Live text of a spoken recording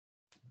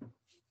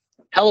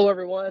Hello,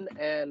 everyone,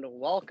 and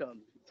welcome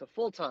to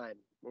Full Time,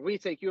 where we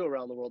take you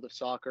around the world of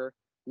soccer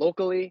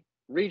locally,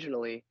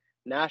 regionally,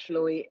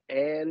 nationally,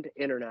 and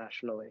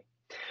internationally.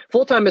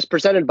 Full Time is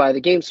presented by the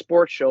Game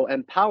Sports Show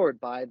and powered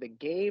by the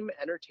Game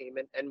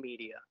Entertainment and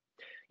Media.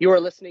 You are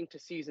listening to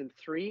Season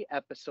 3,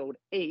 Episode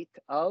 8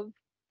 of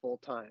Full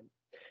Time.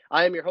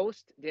 I am your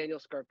host, Daniel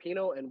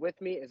Scarpino, and with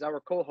me is our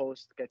co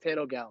host,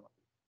 Gaetano Gallo.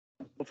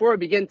 Before we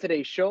begin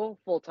today's show,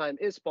 Full Time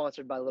is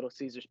sponsored by Little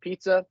Caesars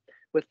Pizza.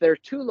 With their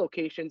two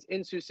locations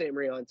in Sault Ste.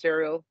 Marie,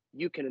 Ontario,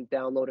 you can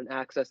download and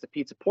access the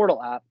Pizza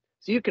Portal app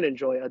so you can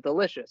enjoy a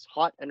delicious,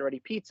 hot and ready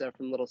pizza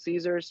from Little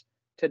Caesars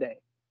today.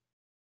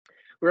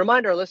 We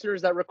remind our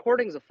listeners that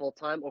recordings of Full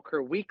Time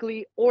occur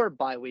weekly or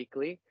bi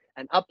weekly,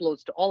 and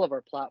uploads to all of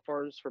our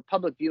platforms for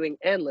public viewing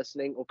and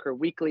listening occur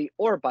weekly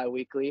or bi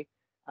weekly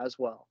as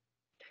well.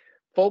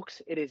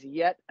 Folks, it is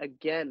yet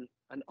again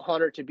an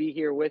honor to be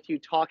here with you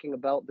talking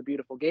about the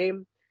beautiful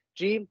game.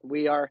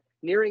 We are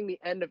nearing the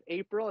end of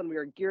April and we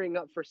are gearing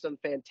up for some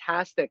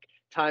fantastic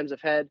times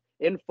ahead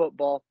in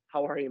football.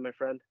 How are you, my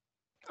friend?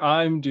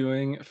 I'm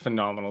doing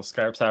phenomenal,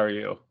 Scarps. How are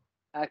you?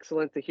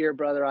 Excellent to hear,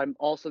 brother. I'm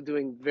also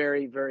doing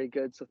very, very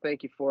good. So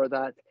thank you for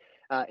that.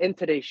 In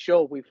today's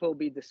show, we will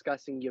be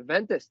discussing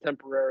Juventus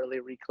temporarily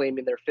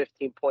reclaiming their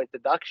 15-point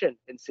deduction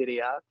in Serie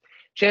A,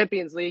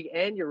 Champions League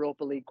and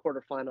Europa League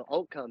quarterfinal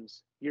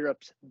outcomes,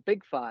 Europe's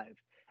Big Five,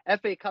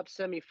 FA Cup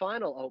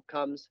semifinal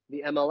outcomes,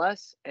 the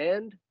MLS,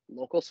 and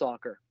local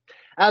soccer.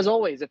 As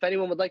always, if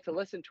anyone would like to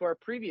listen to our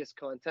previous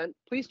content,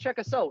 please check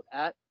us out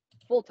at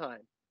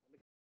Fulltime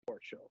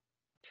Sports Show.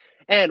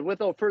 And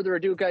without further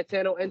ado,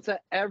 Gaetano, and to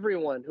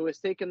everyone who has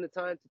taken the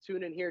time to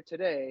tune in here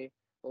today,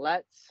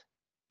 let's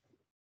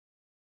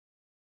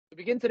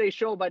begin today's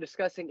show by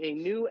discussing a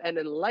new and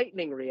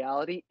enlightening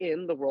reality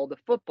in the world of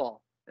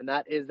football. And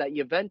that is that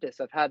Juventus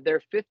have had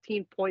their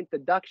 15-point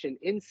deduction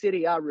in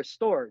Serie A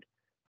restored,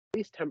 at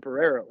least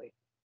temporarily.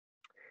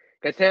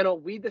 Gaetano,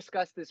 we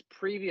discussed this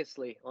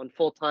previously on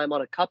Full Time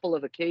on a couple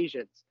of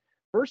occasions.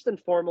 First and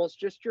foremost,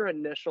 just your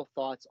initial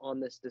thoughts on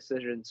this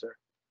decision, sir.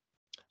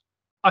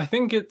 I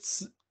think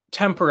it's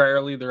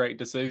temporarily the right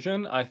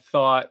decision. I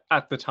thought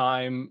at the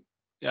time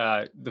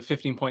the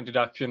 15-point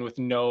deduction with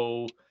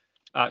no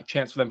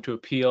chance for them to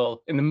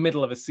appeal in the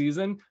middle of a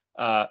season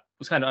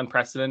was kind of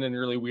unprecedented and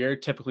really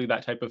weird. Typically,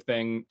 that type of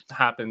thing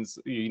happens.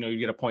 You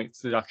get a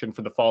points deduction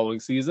for the following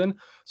season.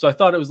 So I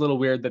thought it was a little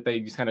weird that they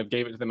just kind of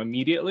gave it to them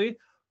immediately.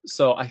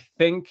 So I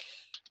think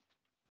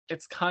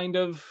it's kind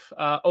of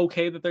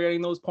okay that they're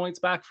getting those points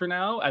back for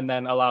now, and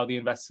then allow the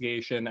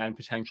investigation and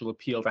potential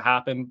appeal to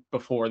happen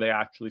before they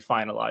actually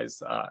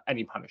finalize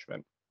any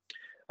punishment.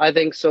 I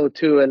think so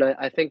too, and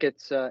I think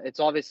it's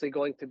obviously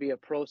going to be a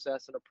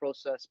process and a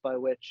process by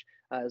which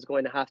is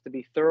going to have to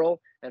be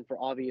thorough and for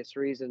obvious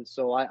reasons.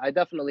 So I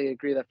definitely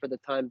agree that for the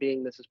time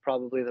being, this is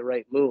probably the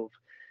right move.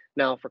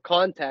 Now, for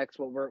context,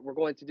 what we're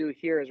going to do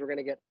here is we're going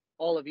to get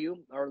all of you,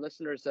 our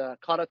listeners,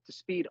 caught up to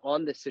speed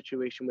on this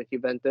situation with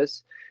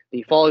Juventus.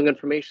 The following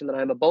information that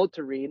I'm about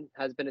to read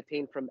has been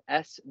obtained from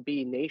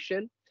SB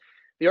Nation.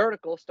 The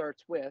article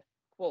starts with,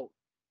 quote,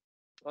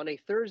 on a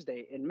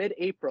Thursday in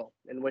mid-April,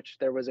 in which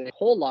there was a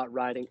whole lot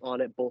riding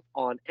on it both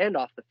on and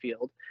off the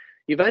field,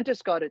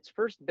 Juventus got its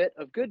first bit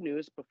of good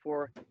news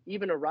before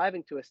even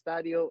arriving to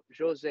Estadio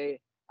Jose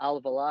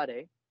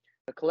Alvalade.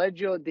 The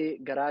Collegio di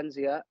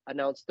Garanzia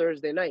announced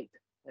Thursday night,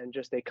 and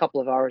just a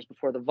couple of hours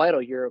before the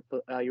vital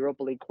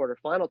Europa League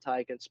quarterfinal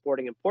tie against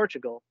Sporting in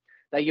Portugal,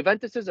 that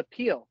Juventus's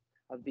appeal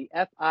of the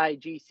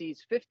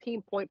FIGC's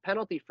 15-point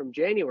penalty from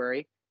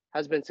January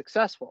has been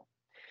successful.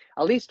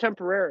 At least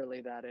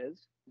temporarily, that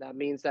is. That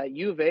means that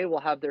Juve will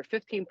have their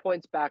 15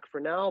 points back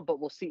for now, but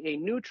we'll see a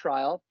new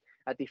trial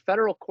at the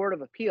Federal Court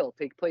of Appeal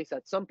take place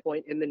at some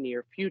point in the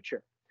near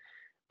future.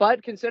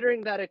 But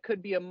considering that it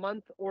could be a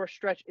month or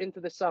stretch into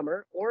the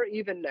summer or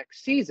even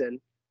next season,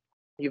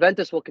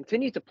 Juventus will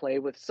continue to play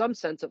with some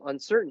sense of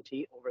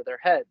uncertainty over their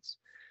heads.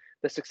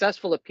 The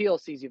successful appeal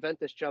sees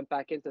Juventus jump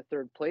back into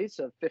third place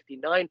of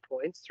 59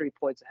 points, 3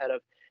 points ahead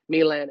of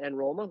Milan and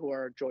Roma, who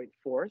are joint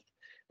fourth.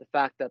 The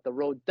fact that the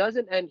road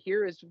doesn't end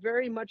here is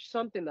very much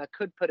something that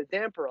could put a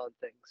damper on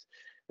things.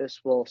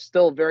 This will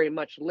still very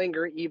much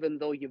linger, even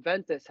though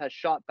Juventus has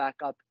shot back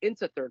up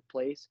into third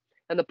place,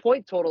 and the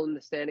point total in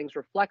the standings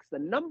reflects the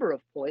number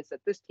of points that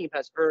this team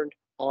has earned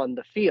on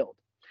the field.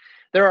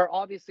 There are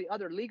obviously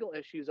other legal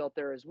issues out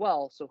there as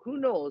well, so who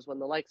knows when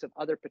the likes of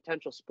other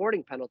potential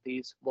sporting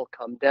penalties will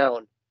come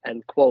down,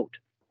 end quote.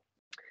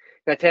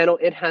 Gaetano,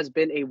 it has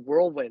been a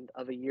whirlwind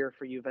of a year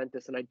for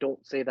Juventus, and I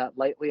don't say that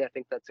lightly. I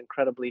think that's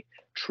incredibly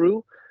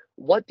true.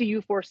 What do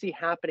you foresee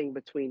happening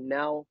between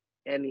now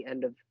and the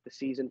end of the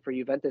season for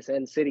Juventus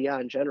and Serie A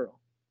in general?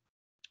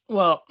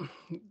 Well,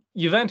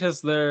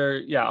 Juventus,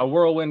 a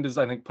whirlwind is,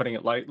 I think, putting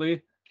it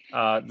lightly.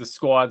 The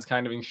squad's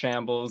kind of in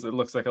shambles. It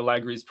looks like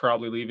Allegri's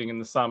probably leaving in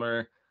the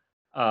summer.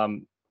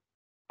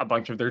 A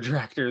bunch of their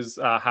directors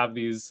have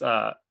these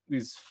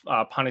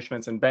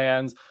punishments and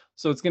bans.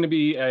 So it's going to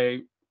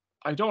be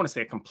I don't want to say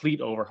a complete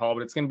overhaul,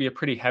 but it's going to be a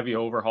pretty heavy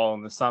overhaul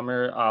in the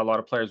summer. A lot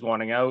of players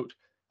wanting out.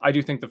 I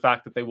do think the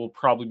fact that they will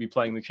probably be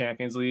playing the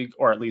Champions League,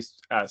 or at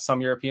least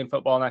some European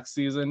football next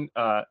season,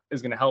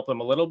 is going to help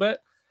them a little bit.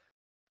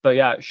 But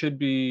yeah, it should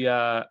be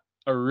a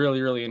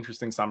really, really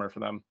interesting summer for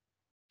them.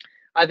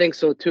 I think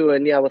so too.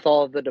 And yeah, with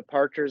all of the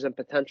departures and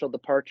potential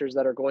departures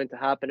that are going to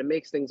happen, it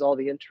makes things all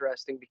the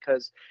interesting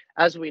because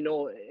as we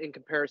know, in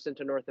comparison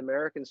to North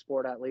American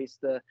sport, at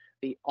least the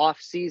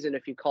off season,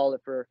 if you call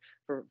it for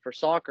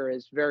soccer,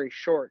 is very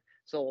short.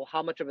 So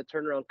how much of a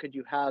turnaround could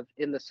you have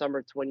in the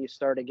summer to when you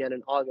start again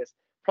in August?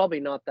 Probably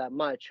not that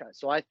much.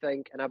 So I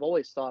think, and I've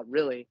always thought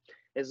really,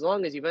 as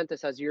long as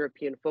Juventus has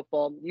European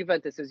football,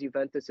 Juventus is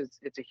Juventus.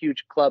 It's a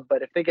huge club,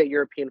 but if they get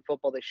European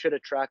football, they should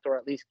attract or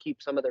at least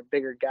keep some of their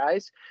bigger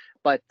guys.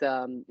 But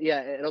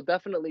yeah, it'll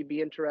definitely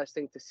be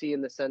interesting to see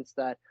in the sense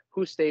that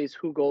who stays,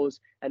 who goes,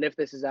 and if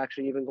this is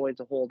actually even going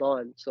to hold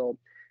on. So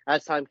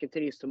as time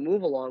continues to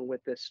move along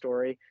with this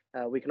story,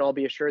 we can all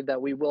be assured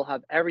that we will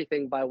have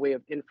everything by way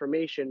of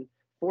information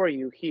for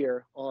you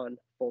here on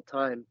Full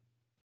Time.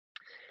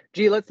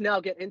 Gee, let's now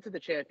get into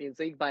the Champions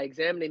League by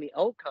examining the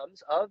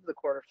outcomes of the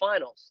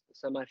quarterfinals.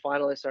 The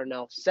semifinalists are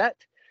now set.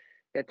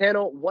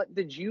 Gaetano, what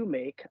did you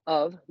make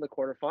of the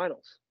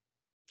quarterfinals?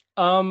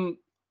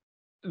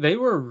 They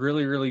were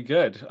really, really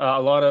good.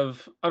 A lot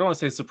of, I don't want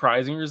to say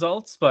surprising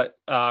results, but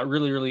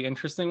really, really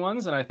interesting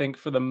ones. And I think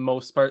for the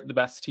most part, the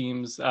best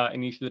teams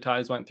in each of the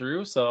ties went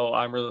through. So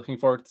I'm really looking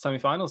forward to the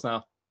semifinals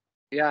now.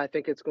 Yeah, I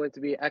think it's going to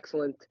be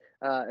excellent.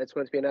 It's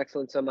going to be an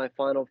excellent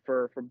semifinal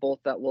for both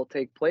that will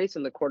take place,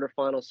 and the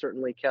quarterfinals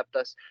certainly kept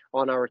us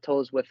on our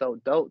toes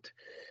without doubt.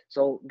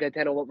 So,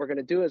 Gaetano, what we're going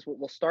to do is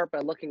we'll start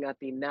by looking at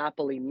the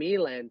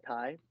Napoli-Milan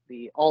tie.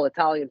 The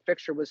all-Italian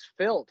fixture was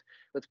filled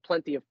with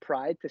plenty of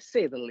pride, to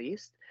say the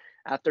least.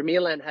 After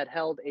Milan had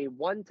held a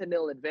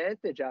 1-0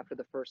 advantage after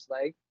the first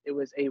leg, it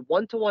was a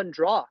 1-1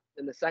 draw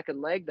in the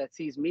second leg that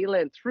sees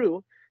Milan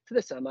through to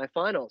the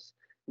semifinals.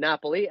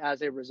 Napoli,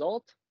 as a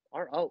result,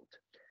 are out.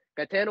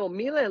 Gaetano,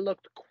 Milan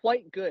looked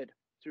quite good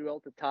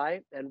throughout the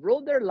tie and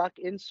rode their luck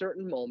in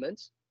certain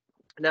moments.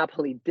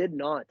 Napoli did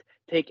not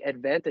take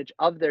advantage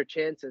of their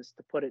chances,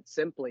 to put it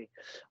simply.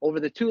 Over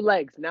the two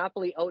legs,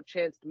 Napoli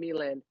outchanced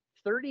Milan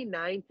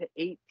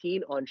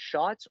 39-18 on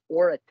shots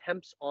or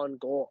attempts on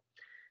goal.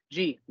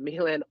 Gee,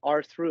 Milan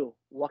are through.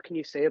 What can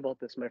you say about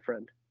this, my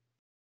friend?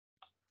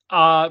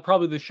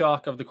 Probably the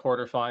shock of the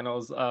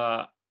quarterfinals.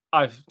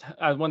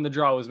 When the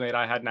draw was made,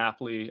 I had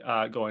Napoli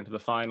going to the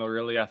final.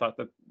 Really, I thought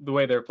that the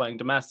way they were playing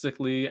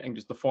domestically and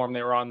just the form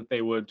they were on, that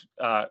they would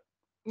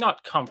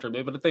not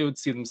comfortably, but that they would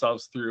see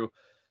themselves through.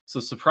 So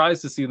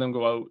surprised to see them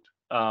go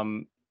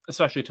out,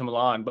 especially to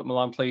Milan. But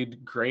Milan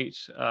played great.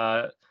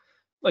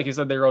 Like you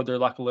said, they rode their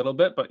luck a little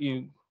bit, but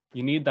you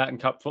need that in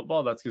cup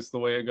football. That's just the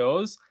way it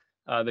goes.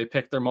 They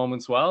picked their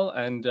moments well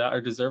and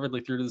are deservedly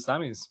through to the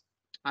semis.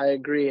 I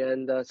agree,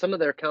 and some of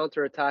their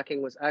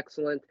counter-attacking was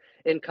excellent.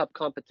 In cup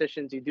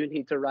competitions, you do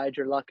need to ride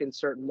your luck in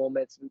certain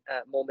moments.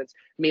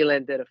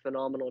 Milan did a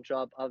phenomenal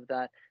job of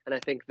that, and I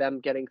think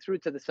them getting through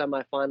to the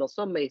semifinals.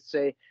 Some may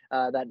say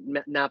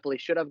that Napoli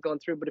should have gone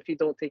through, but if you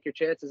don't take your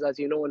chances, as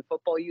you know in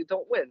football, you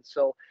don't win.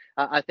 So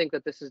I think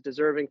that this is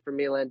deserving for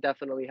Milan.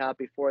 Definitely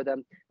happy for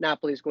them.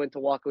 Napoli is going to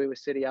walk away with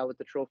Serie A with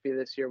the trophy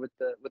this year with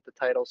the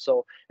title,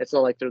 so it's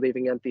not like they're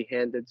leaving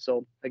empty-handed.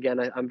 So again,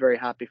 I'm very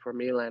happy for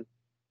Milan.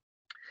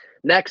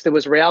 Next, it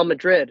was Real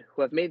Madrid,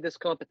 who have made this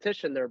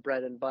competition their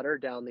bread and butter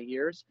down the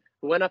years,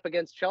 who went up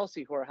against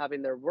Chelsea, who are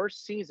having their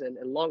worst season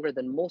and longer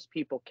than most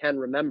people can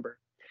remember.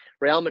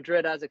 Real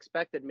Madrid, as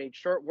expected, made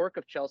short work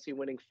of Chelsea,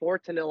 winning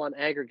 4-0 on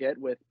aggregate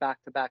with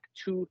back-to-back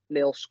 2-0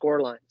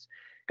 scorelines.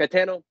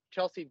 Gaetano,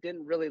 Chelsea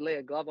didn't really lay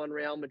a glove on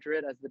Real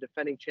Madrid as the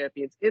defending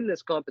champions in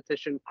this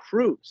competition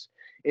cruise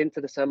into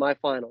the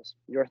semifinals.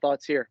 Your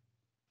thoughts here?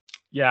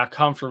 Yeah,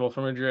 comfortable for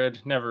Madrid.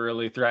 Never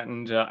really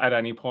threatened at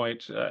any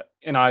point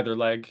in either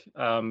leg.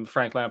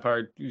 Frank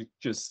Lampard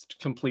just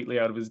completely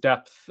out of his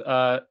depth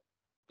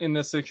in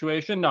this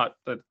situation. Not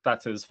that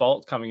that's his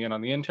fault coming in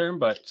on the interim,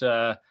 but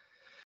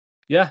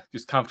yeah,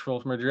 just comfortable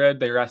for Madrid.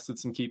 They rested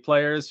some key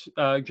players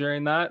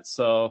during that,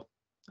 so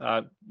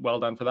well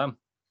done for them.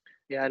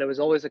 Yeah, and it was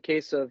always a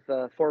case of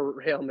for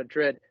Real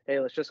Madrid, hey,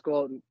 let's just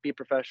go out and be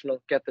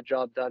professional, get the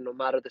job done, no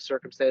matter the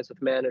circumstance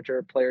with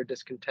manager, player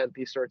discontent,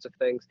 these sorts of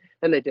things.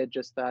 And they did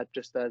just that,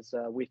 just as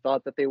we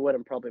thought that they would,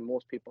 and probably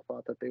most people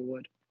thought that they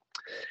would.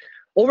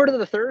 Over to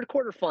the third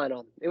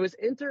quarterfinal, it was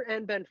Inter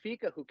and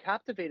Benfica who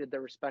captivated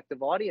their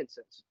respective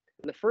audiences.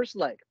 In the first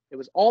leg, it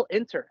was all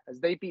Inter as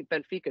they beat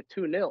Benfica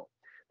 2-0.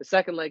 The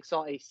second leg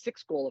saw a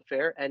 6-goal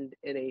affair and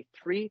in a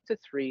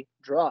 3-3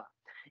 draw.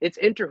 It's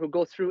Inter who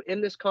go through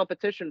in this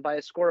competition by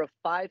a score of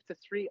 5-3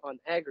 on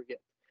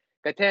aggregate.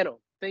 Gaetano,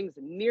 things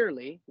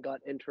nearly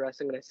got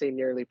interesting, and I say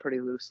nearly pretty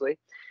loosely,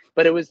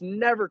 but it was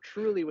never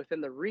truly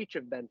within the reach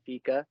of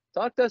Benfica.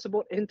 Talk to us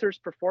about Inter's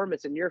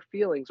performance and your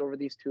feelings over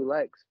these two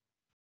legs.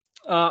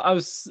 I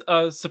was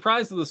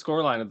surprised at the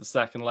scoreline of the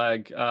second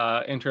leg.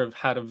 Inter have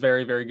had a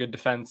very, very good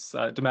defense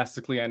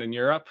domestically and in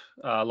Europe.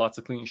 Lots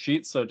of clean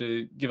sheets, so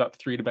to give up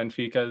 3 to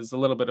Benfica is a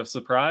little bit of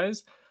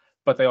surprise.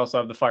 But they also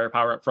have the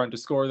firepower up front to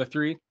score the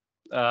 3.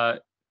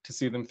 to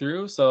see them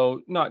through.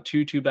 So not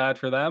too bad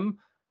for them.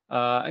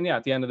 And yeah,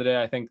 at the end of the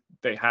day, I think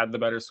they had the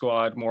better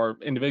squad, more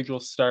individual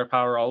star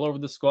power all over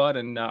the squad,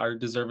 and are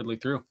deservedly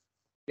through.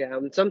 Yeah,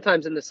 and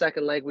sometimes in the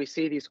second leg we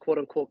see these quote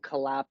unquote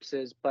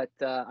collapses, but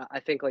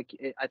I think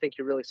I think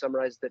you really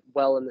summarized it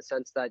well in the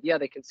sense that yeah,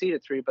 they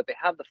conceded three, but they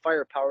have the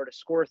firepower to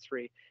score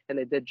three, and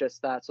they did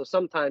just that. So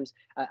sometimes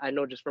I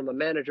know just from a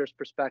manager's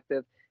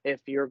perspective,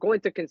 if you're going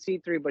to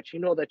concede three, but you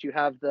know that you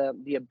have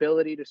the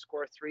ability to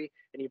score three,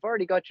 and you've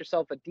already got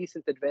yourself a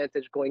decent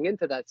advantage going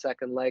into that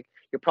second leg,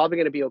 you're probably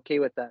going to be okay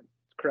with that.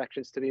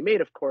 Corrections to be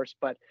made, of course,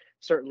 but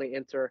certainly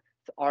Inter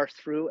are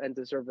through and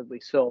deservedly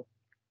so.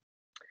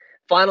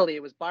 Finally,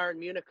 it was Bayern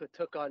Munich who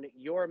took on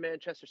your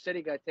Manchester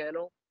City,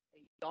 Gaetano. A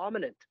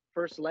dominant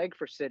first leg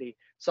for City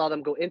saw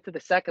them go into the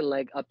second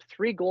leg up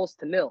 3 goals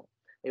to nil.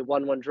 A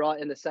 1-1 draw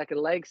in the second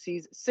leg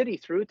sees City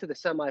through to the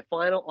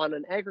semi-final on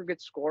an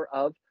aggregate score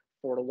of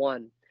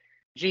 4-1.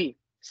 G,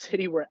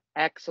 City were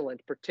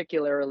excellent,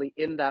 particularly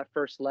in that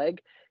first leg.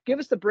 Give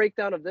us the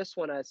breakdown of this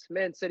one as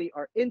Man City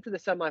are into the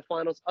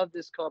semi-finals of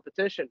this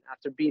competition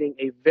after beating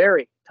a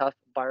very tough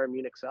Bayern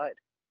Munich side.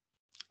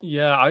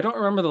 Yeah, I don't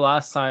remember the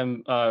last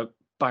time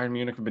Bayern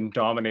Munich have been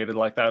dominated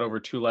like that over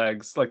two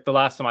legs. Like the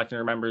last time I can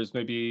remember is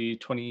maybe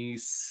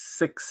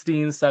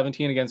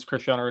 2016-17 against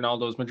Cristiano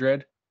Ronaldo's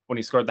Madrid when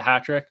he scored the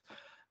hat trick.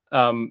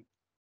 Um,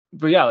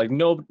 but yeah, like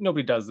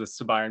nobody does this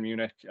to Bayern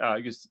Munich.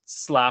 You just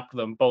slapped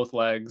them both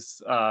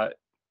legs.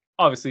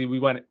 Obviously, we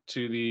went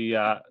to the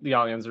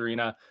Allianz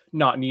Arena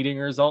not needing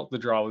a result. The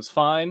draw was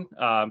fine.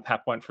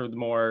 Pep went for the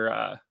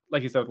more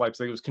like you said with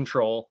Leipzig, it was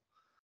control,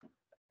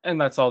 and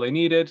that's all they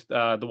needed.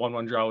 The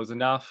 1-1 draw was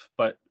enough,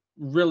 but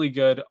really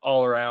good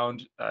all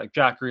around.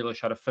 Jack Grealish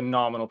had a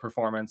phenomenal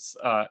performance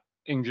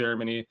in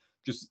Germany,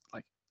 just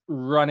like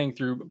running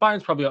through.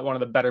 Bayern's probably got one of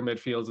the better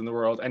midfields in the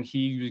world, and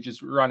he was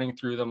just running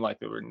through them like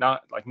they were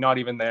not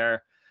even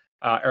there.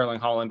 Erling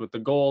Haaland with the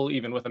goal,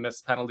 even with a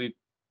missed penalty,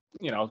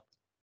 you know,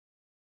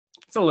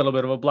 it's a little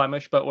bit of a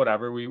blemish, but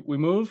whatever. We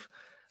move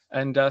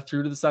and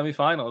through to the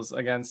semifinals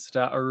against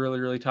a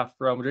really tough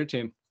Real Madrid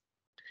team.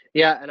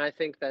 Yeah, and I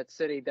think that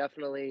City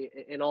definitely,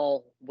 in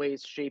all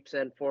ways, shapes,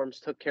 and forms,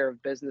 took care of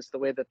business the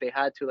way that they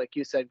had to. Like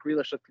you said,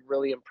 Grealish looked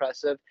really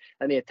impressive,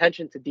 and the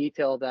attention to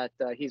detail that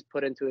he's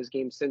put into his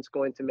game since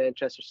going to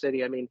Manchester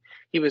City. I mean,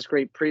 he was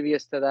great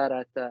previous to that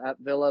at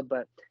Villa,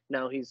 but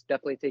now he's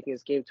definitely taking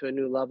his game to a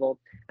new level.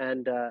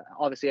 And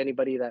obviously,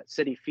 anybody that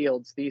City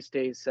fields these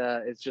days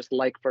is just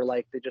like for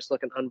like. They just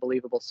look an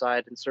unbelievable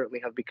side, and certainly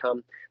have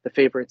become the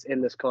favorites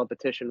in this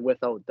competition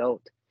without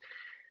doubt.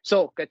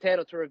 So,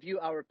 Gaetano, to review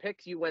our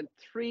picks, you went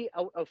 3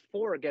 out of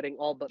 4 getting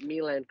all but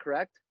Milan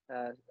correct,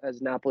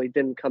 as Napoli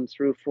didn't come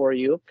through for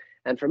you.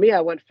 And for me, I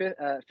went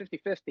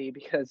 50-50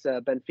 because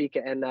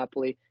Benfica and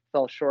Napoli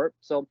fell short.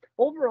 So,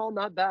 overall,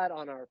 not bad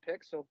on our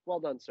picks. So,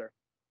 well done, sir.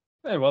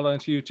 Hey, well done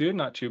to you too.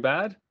 Not too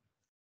bad.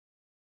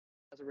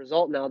 As a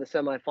result, now the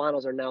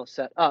semifinals are now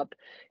set up.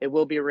 It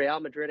will be Real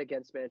Madrid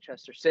against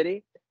Manchester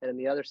City. And in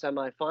the other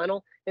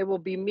semifinal, it will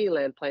be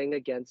Milan playing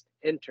against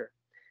Inter.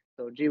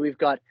 So, gee, we've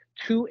got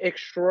two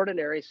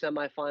extraordinary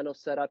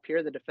semifinals set up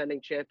here. The defending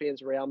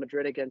champions Real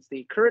Madrid against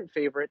the current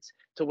favorites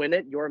to win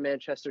it, your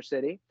Manchester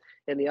City.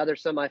 In the other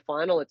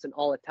semifinal, it's an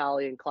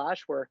all-Italian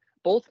clash where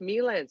both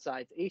Milan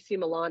sides, AC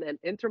Milan and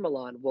Inter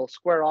Milan, will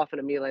square off in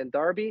a Milan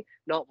derby,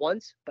 not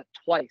once, but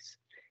twice.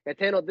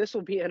 Gaetano, this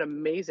will be an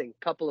amazing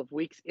couple of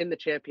weeks in the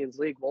Champions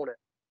League, won't it?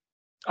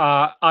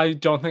 I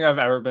don't think I've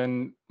ever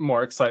been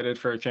more excited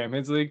for a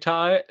Champions League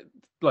tie,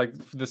 like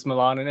this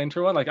Milan and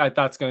Inter one. Like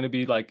that's going to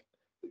be like,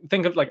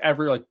 think of like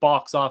every like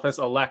box office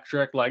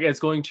electric. Like it's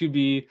going to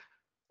be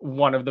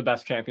one of the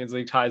best Champions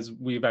League ties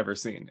we've ever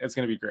seen. It's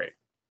going to be great.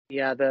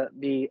 Yeah,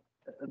 the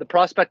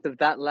prospect of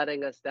that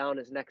letting us down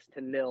is next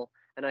to nil,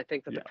 and I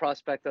think that the Yeah.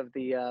 prospect of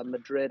the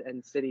Madrid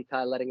and City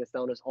tie letting us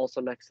down is also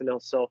next to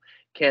nil. So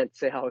can't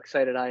say how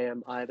excited I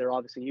am either.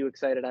 Obviously, you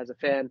excited as a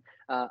fan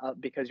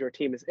because your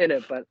team is in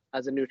it, but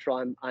as a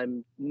neutral,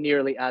 I'm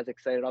nearly as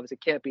excited. Obviously,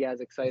 can't be as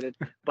excited,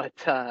 but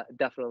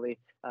definitely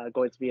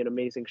going to be an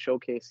amazing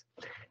showcase.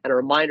 And a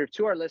reminder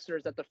to our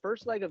listeners that the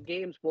first leg of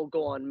games will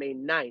go on May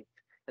 9th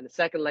and the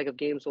second leg of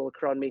games will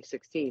occur on May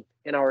 16th.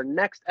 In our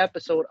next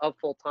episode of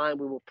Full Time,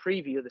 we will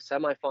preview the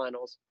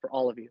semifinals for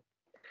all of you.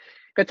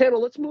 Gaetano,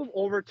 let's move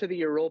over to the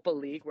Europa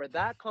League, where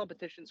that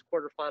competition's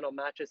quarterfinal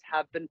matches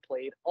have been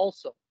played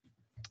also.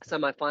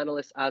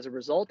 Semifinalists, as a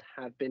result,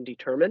 have been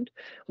determined.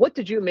 What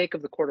did you make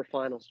of the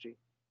quarterfinals, G?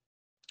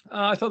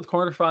 I thought the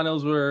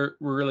quarterfinals were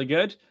really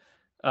good.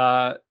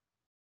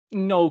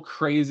 No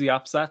crazy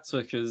upsets,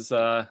 which is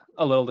a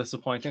little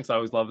disappointing. So I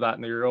always love that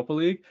in the Europa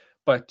League.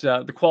 But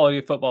the quality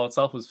of football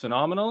itself was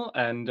phenomenal,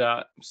 and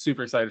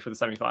super excited for the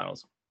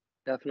semifinals.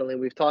 Definitely.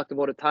 We've talked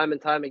about it time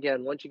and time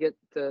again. Once you get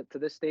to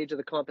this stage of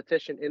the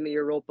competition in the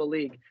Europa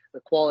League,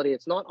 the quality,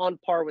 it's not on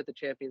par with the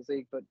Champions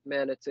League, but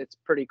man, it's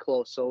pretty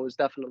close. So it was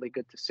definitely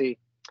good to see.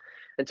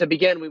 And to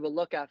begin, we will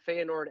look at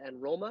Feyenoord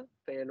and Roma.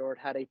 Feyenoord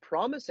had a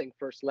promising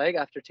first leg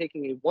after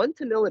taking a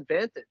 1-0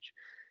 advantage.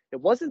 It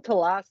wasn't to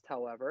last,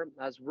 however,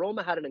 as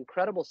Roma had an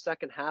incredible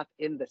second half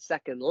in the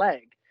second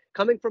leg.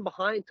 coming from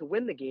behind to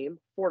win the game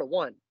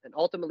 4-1 and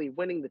ultimately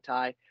winning the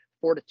tie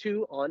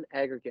 4-2 on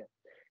aggregate.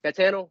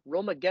 Gaetano,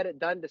 Roma get it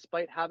done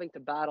despite having to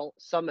battle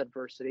some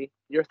adversity.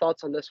 Your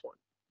thoughts on this one?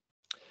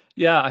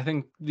 Yeah, I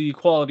think the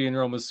quality in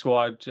Roma's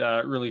squad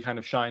really kind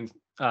of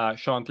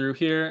shone through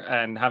here,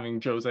 and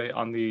having Jose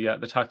on the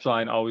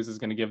touchline always is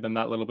going to give them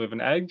that little bit of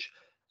an edge.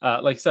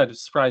 Like I said,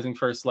 surprising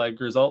first leg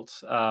result,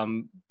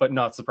 but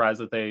not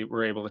surprised that they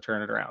were able to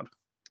turn it around.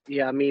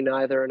 Yeah, me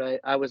neither. And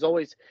I was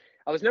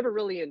never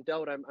really in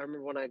doubt. I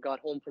remember when I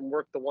got home from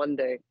work the one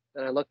day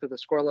and I looked at the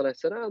scoreline and I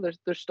said, oh,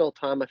 there's still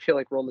time. I feel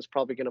like Roma's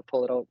probably going to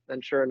pull it out.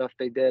 And sure enough,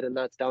 they did. And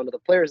that's down to the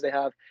players they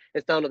have.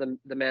 It's down to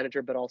the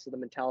manager, but also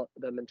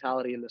the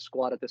mentality in the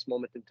squad at this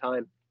moment in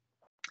time.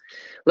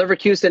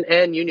 Leverkusen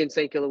and Union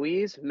St.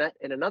 Louis met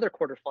in another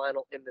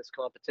quarterfinal in this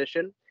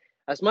competition.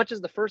 As much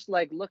as the first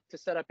leg looked to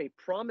set up a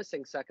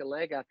promising second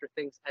leg after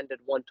things ended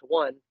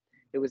 1-1,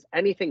 it was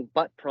anything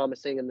but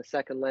promising in the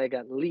second leg,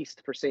 at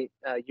least for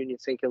Union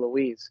St.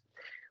 Louis.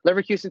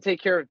 Leverkusen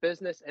take care of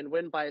business and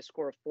win by a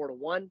score of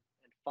 4-1 and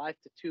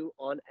 5-2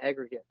 on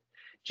aggregate.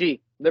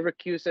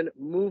 Leverkusen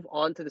move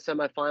on to the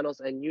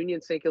semifinals, and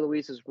Union St.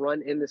 Louis's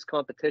run in this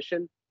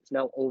competition is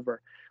now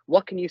over.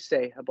 What can you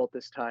say about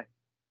this tie?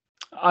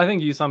 I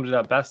think you summed it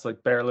up best.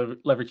 Like Bayer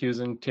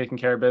Leverkusen taking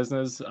care of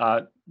business.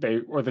 They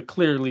were the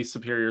clearly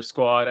superior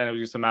squad, and it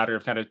was just a matter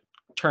of kind of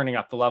turning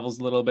up the levels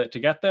a little bit to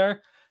get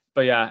there.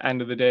 But yeah,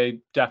 end of the day,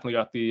 definitely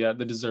got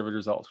the deserved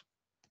result.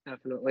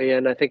 Definitely,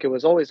 and I think it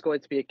was always going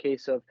to be a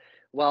case of,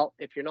 well,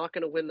 if you're not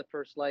going to win the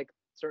first leg,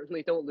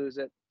 certainly don't lose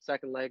it.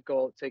 Second leg,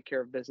 go out, take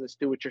care of business,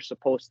 do what you're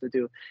supposed to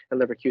do,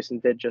 and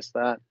Leverkusen did just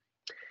that.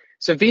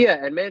 Sevilla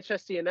and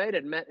Manchester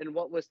United met in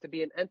what was to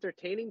be an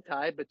entertaining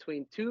tie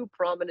between two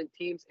prominent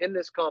teams in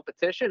this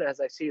competition, as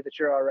I see that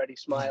you're already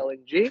smiling,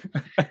 G.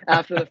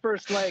 After the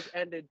first leg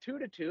ended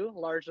 2-2,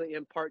 largely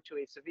in part to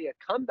a Sevilla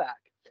comeback,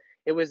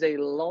 it was a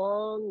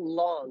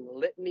long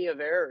litany of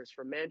errors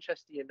for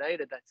Manchester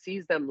United that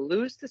sees them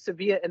lose to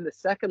Sevilla in the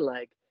second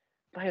leg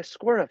by a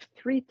score of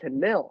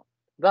 3-0.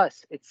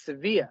 Thus, it's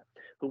Sevilla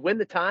who win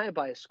the tie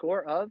by a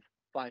score of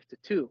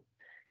 5-2.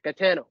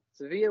 Gaetano,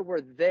 Sevilla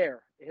were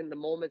there in the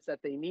moments that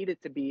they needed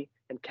to be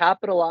and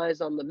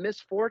capitalized on the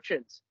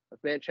misfortunes of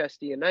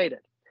Manchester United.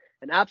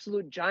 An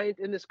absolute giant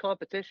in this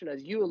competition,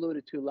 as you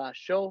alluded to last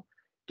show,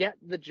 get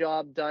the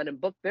job done and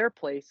book their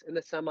place in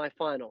the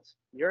semifinals.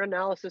 Your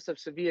analysis of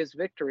Sevilla's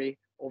victory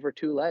over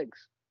 2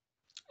 legs.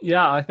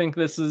 Yeah, I think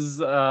this is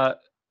a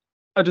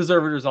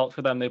deserved result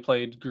for them. They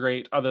played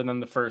great other than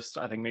the first,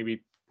 I think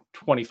maybe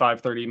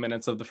 25-30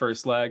 minutes of the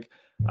first leg.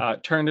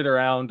 Turned it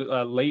around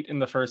late in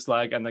the first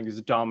leg and then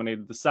just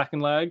dominated the second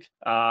leg.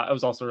 I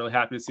was also really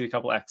happy to see a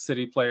couple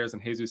ex-City players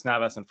and Jesus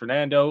Navas and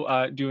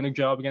Fernando doing a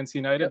job against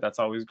United. Yep. That's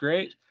always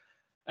great.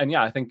 And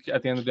yeah, I think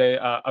at the end of the day,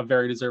 a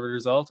very deserved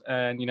result,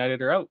 and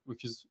United are out,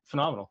 which is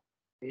phenomenal.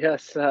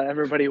 Yes,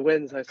 everybody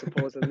wins, I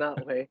suppose, in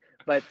that way.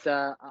 But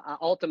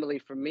ultimately,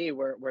 for me,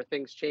 where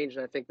things changed,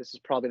 and I think this is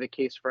probably the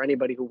case for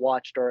anybody who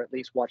watched or at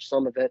least watched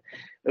some of it,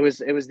 it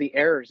was the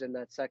errors in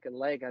that second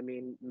leg. I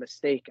mean,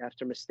 mistake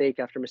after mistake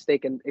after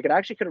mistake, and it could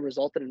have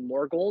resulted in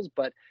more goals.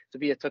 But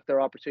Sevilla took their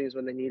opportunities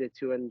when they needed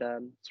to, and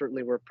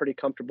certainly were pretty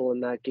comfortable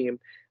in that game.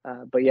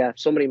 But yeah,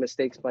 so many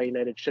mistakes by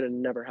United should have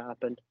never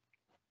happened.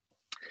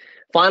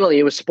 Finally,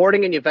 it was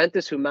Sporting and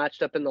Juventus who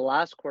matched up in the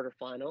last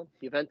quarterfinal.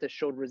 Juventus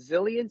showed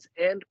resilience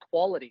and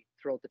quality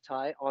throughout the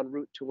tie, en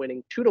route to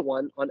winning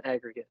 2-1 on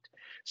aggregate.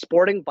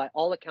 Sporting, by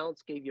all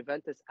accounts, gave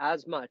Juventus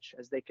as much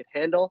as they could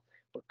handle,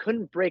 but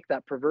couldn't break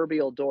that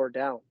proverbial door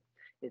down.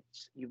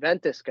 It's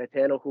Juventus,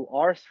 Gaetano, who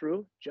are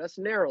through just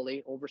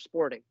narrowly over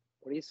Sporting.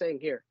 What are you saying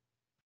here?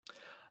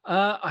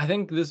 I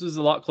think this was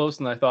a lot closer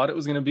than I thought it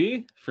was going to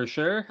be, for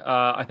sure.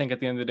 I think at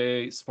the end of the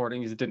day,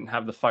 Sporting didn't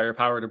have the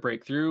firepower to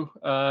break through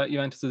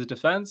Juventus'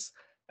 defense,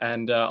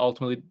 and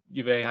ultimately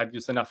Juve had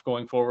just enough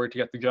going forward to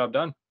get the job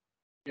done.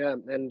 Yeah,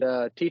 and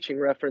teaching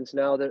reference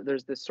now,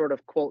 there's this sort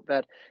of quote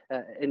that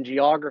in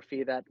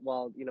geography that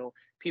while,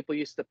 people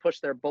used to push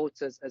their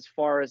boats as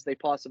far as they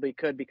possibly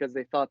could because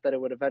they thought that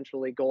it would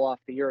eventually go off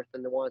the earth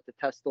and they wanted to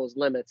test those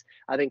limits.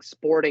 I think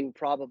Sporting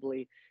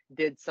probably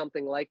did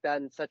something like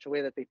that in such a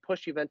way that they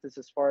pushed Juventus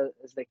as far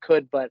as they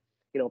could, but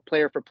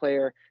player for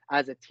player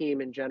as a team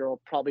in general,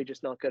 probably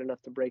just not good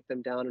enough to break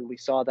them down. And we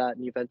saw that,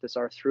 and Juventus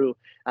are through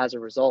as a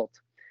result.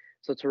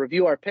 So to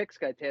review our picks,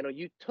 Gaetano,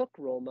 you took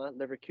Roma,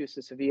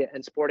 Leverkusen, Sevilla,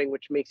 and Sporting,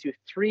 which makes you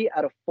 3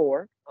 out of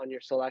 4 on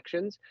your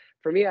selections.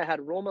 For me, I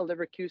had Roma,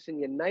 Leverkusen,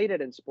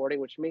 United, and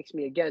Sporting, which makes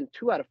me, again,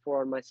 2 out of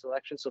 4 on my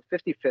selection, so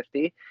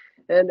 50-50.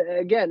 And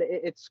again,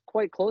 it's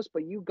quite close,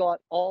 but you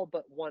got all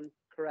but one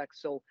correct.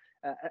 So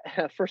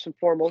first and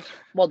foremost,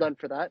 well done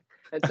for that.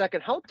 And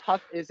second, how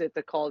tough is it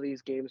to call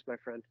these games, my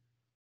friend?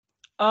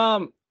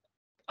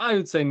 I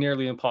would say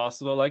nearly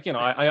impossible.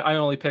 I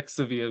only picked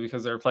Sevilla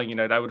because they're playing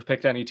United. I would have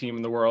picked any team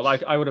in the world.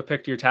 I would have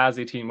picked your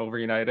Tazzy team over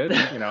United,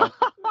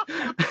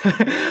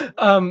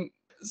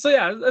 So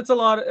yeah, it's a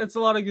lot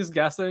of just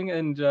guessing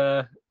and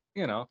a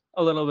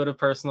little bit of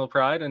personal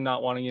pride and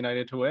not wanting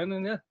United to win.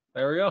 And yeah,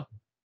 there we go.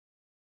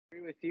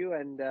 Agree with you.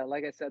 And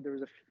like I said, it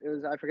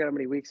was, I forget how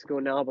many weeks ago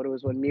now, but it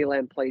was when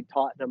Milan played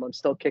Tottenham. I'm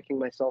still kicking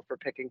myself for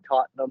picking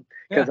Tottenham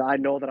because Yeah. I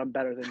know that I'm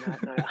better than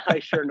that, and I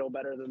sure know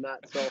better than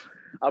that. So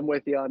I'm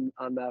with you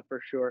on that for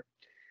sure.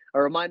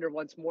 A reminder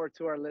once more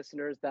to our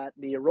listeners that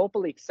the Europa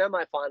League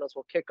semifinals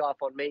will kick off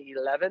on May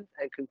 11th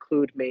and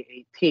conclude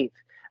May 18th.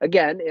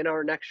 Again, in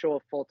our next show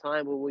of Full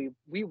Time,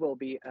 we will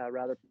be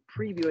rather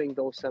previewing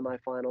those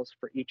semifinals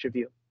for each of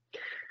you.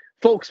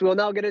 Folks, we'll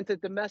now get into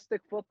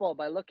domestic football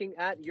by looking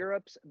at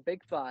Europe's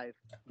Big Five.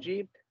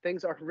 G,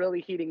 things are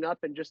really heating up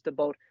in just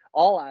about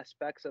all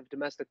aspects of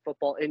domestic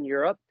football in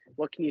Europe.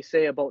 What can you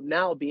say about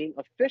now being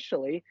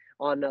officially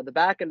on the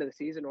back end of the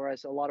season, or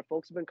as a lot of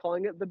folks have been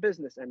calling it, the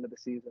business end of the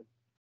season?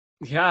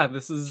 Yeah,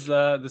 this is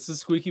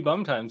squeaky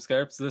bum time,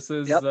 Scarps. This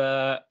is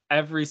Yep.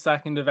 every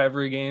second of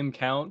every game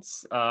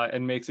counts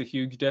and makes a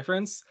huge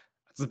difference.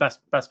 It's the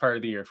best part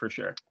of the year for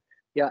sure.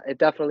 Yeah, it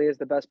definitely is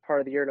the best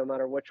part of the year, no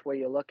matter which way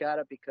you look at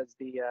it, because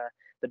the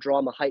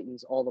drama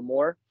heightens all the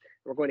more.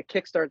 We're going to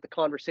kickstart the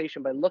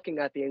conversation by looking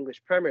at the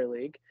English Premier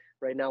League.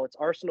 Right now, it's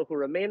Arsenal who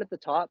remain at the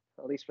top,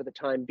 at least for the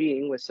time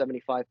being, with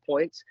 75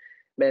 points.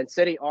 Man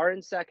City are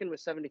in second with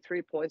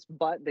 73 points,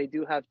 but they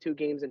do have 2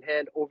 games in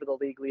hand over the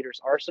league leaders,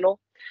 Arsenal.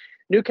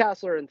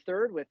 Newcastle are in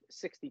third with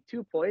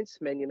 62 points.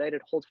 Man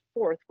United holds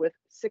fourth with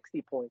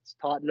 60 points.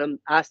 Tottenham,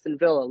 Aston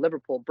Villa,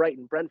 Liverpool,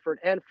 Brighton, Brentford,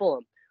 and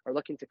Fulham are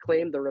looking to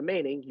claim the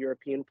remaining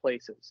European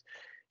places.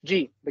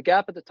 G, the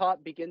gap at the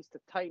top begins to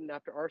tighten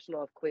after Arsenal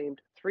have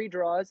claimed 3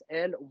 draws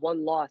and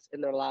 1 loss in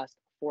their last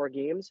 4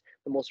 games,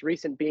 the most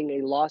recent being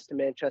a loss to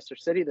Manchester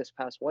City this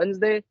past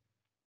Wednesday.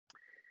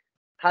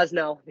 Has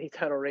now the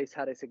title race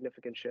had a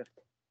significant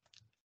shift?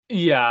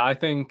 Yeah, I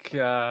think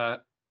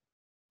so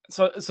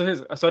I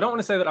don't want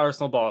to say that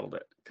Arsenal bottled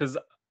it, because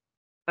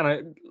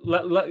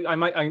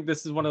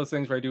this is one of those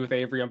things where I do with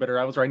Avery on Bitter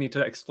Rivals, where I need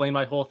to explain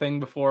my whole thing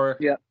before.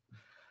 Yeah.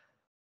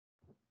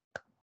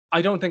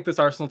 I don't think this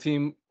Arsenal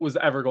team was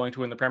ever going to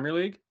win the Premier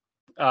League.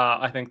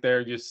 I think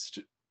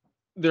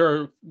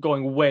they're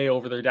going way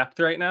over their depth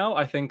right now.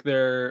 I think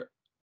they're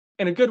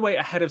in a good way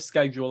ahead of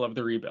schedule of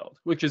the rebuild,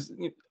 which is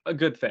a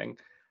good thing.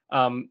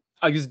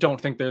 I just don't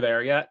think they're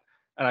there yet,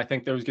 and I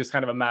think there was just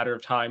kind of a matter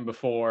of time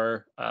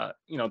before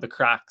the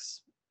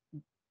cracks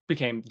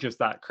became just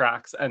that,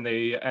 cracks, and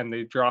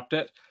they dropped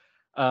it.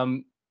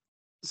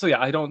 So yeah,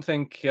 I don't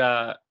think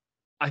I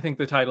think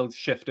the title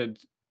shifted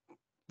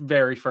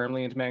very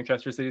firmly into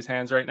Manchester City's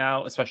hands right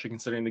now, especially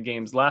considering the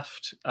games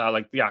left,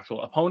 like the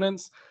actual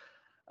opponents.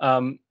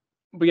 But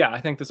yeah,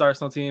 I think this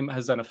Arsenal team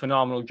has done a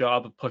phenomenal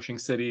job of pushing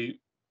City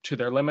to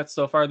their limits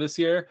so far this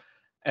year.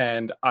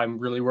 And I'm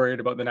really worried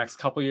about the next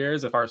couple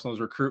years if Arsenal's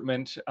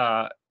recruitment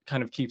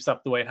kind of keeps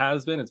up the way it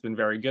has been. It's been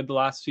very good the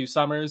last few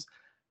summers.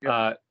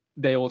 Yep.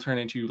 They will turn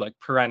into like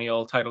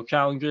perennial title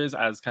challengers,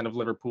 as kind of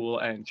Liverpool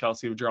and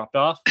Chelsea have dropped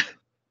off.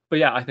 But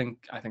yeah, I think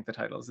the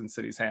title is in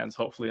City's hands.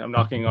 Hopefully, I'm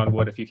knocking on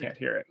wood if you can't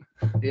hear it.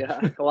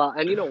 Yeah. Well,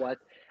 and you know what?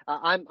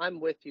 I'm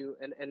with you,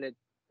 and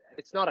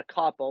it's not a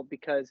cop out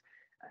because,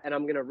 and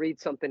I'm gonna read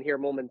something here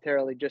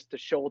momentarily just to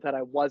show that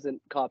I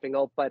wasn't copping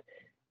out, but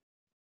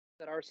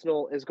that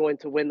Arsenal is going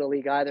to win the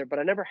league either. But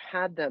I never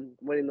had them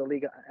winning the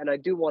league, and I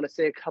do want to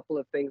say a couple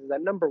of things.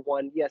 That number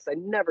one, yes, I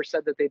never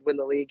said that they'd win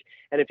the league,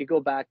 and if you go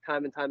back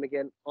time and time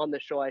again on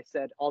the show, I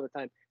said all the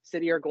time,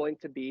 City are going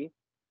to be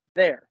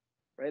there.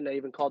 Right. And I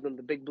even called them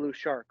the big blue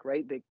shark,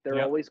 right? They're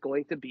Yeah. always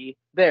going to be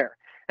there.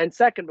 And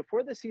second,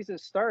 before the season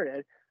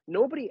started,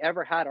 nobody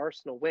ever had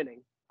Arsenal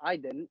winning. I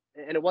didn't.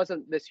 And it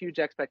wasn't this huge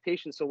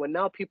expectation. So when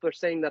now people are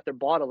saying that they're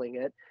bottling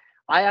it,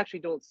 I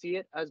actually don't see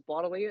it as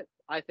bottling it.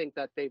 I think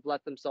that they've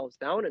let themselves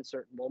down in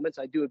certain moments.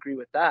 I do agree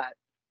with that.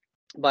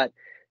 But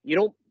you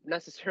don't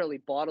necessarily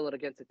bottle it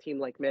against a team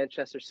like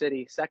Manchester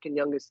City, second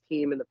youngest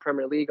team in the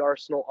Premier League.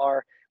 Arsenal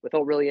are,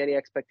 without really any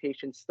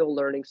expectations, still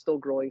learning, still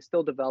growing,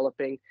 still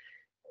developing,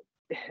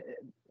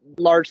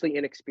 largely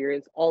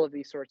inexperienced, all of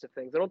these sorts of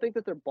things. I don't think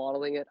that they're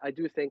bottling it. I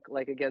do think,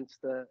 like against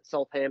the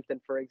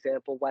Southampton, for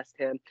example, West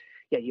Ham,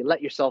 yeah, you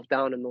let yourself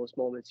down in those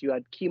moments. You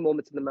had key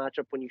moments in the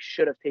matchup when you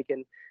should have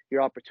taken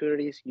your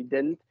opportunities. You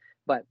didn't.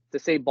 But to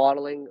say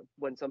bottling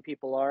when some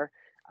people are,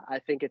 I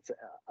think it's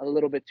a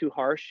little bit too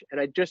harsh. And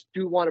I just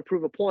do want to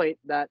prove a point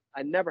that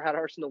I never had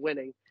Arsenal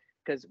winning,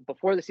 because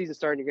before the season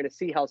started, you're going to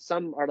see how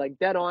some are like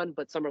dead on,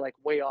 but some are like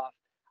way off.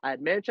 I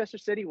had Manchester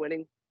City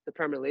winning the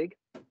Premier League.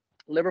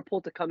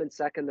 Liverpool to come in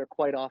second, they're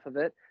quite off of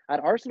it. I had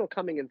Arsenal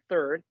coming in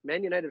third,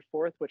 Man United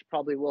fourth, which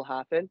probably will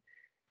happen.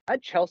 I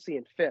had Chelsea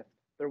in fifth.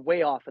 They're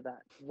way off of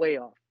that, way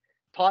off.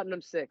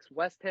 Tottenham sixth,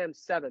 West Ham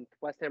seventh.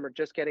 West Ham are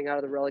just getting out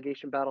of the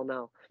relegation battle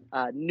now.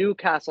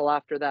 Newcastle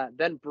after that.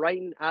 Then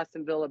Brighton,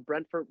 Aston Villa,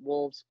 Brentford,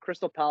 Wolves,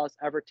 Crystal Palace,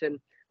 Everton,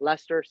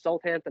 Leicester,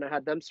 Southampton. I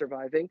had them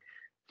surviving.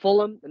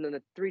 Fulham, and then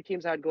the 3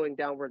 teams I had going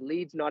downward: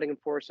 Leeds, Nottingham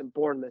Forest, and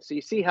Bournemouth. So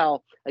you see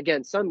how,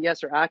 again, some,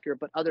 yes, are accurate,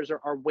 but others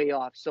are way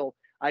off. So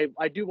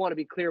I do want to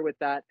be clear with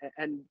that.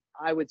 And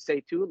I would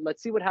say, too,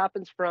 let's see what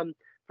happens from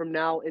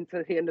now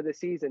into the end of the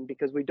season,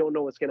 because we don't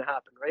know what's going to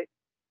happen, right?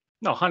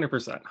 No,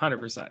 100%,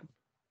 100%.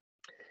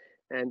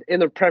 And in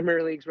the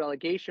Premier League's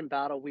relegation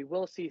battle, we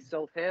will see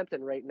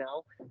Southampton right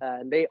now,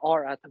 and they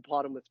are at the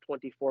bottom with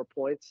 24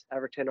 points.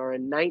 Everton are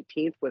in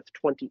 19th with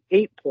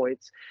 28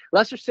 points.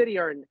 Leicester City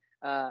are in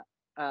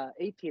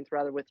 18th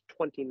rather with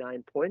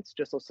 29 points.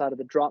 Just outside of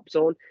the drop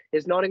zone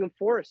is Nottingham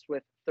Forest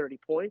with 30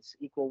 points.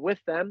 Equal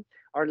with them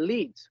are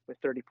Leeds with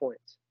 30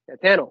 points.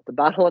 Gaetano, the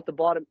battle at the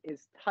bottom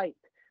is tight.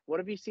 What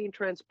have you seen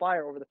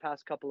transpire over the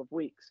past couple of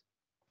weeks?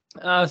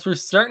 So we're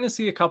starting to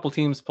see a couple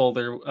teams pull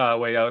their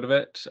way out of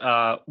it.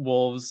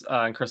 Wolves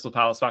and Crystal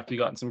Palace have actually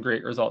gotten some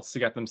great results to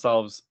get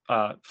themselves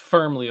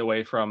firmly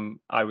away from,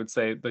 I would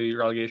say, the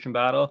relegation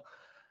battle.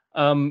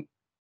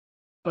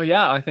 But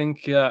yeah, I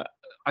think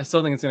I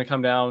still think it's going to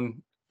come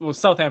down. Well,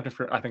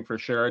 Southampton, I think for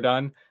sure are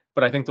done.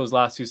 But I think those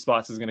last two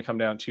spots is going to come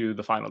down to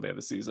the final day of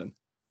the season.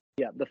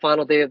 Yeah, the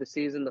final day of the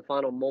season, the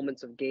final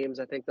moments of games.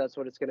 I think that's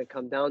what it's going to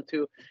come down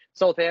to.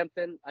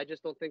 Southampton, I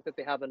just don't think that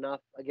they have enough.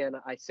 Again,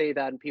 I say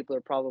that, and people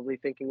are probably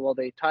thinking, well,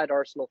 they tied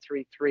Arsenal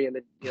 3-3,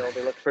 and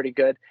they look pretty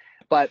good.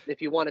 But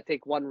if you want to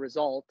take one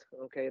result,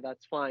 okay,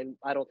 that's fine.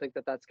 I don't think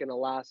that that's going to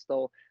last,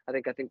 though. I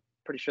think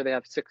pretty sure they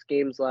have 6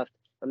 games left.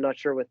 I'm not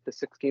sure with the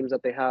 6 games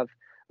that they have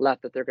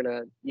left that they're going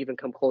to even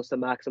come close to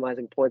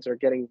maximizing points or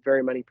getting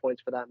very many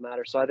points for that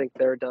matter. So I think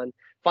they're done.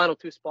 Final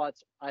 2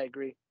 spots, I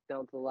agree,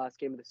 down to the last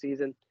game of the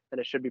season, and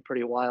it should be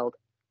pretty wild.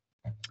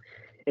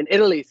 In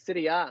Italy,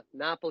 Serie A,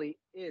 Napoli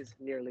is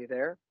nearly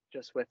there.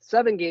 Just with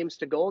 7 games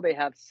to go, they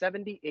have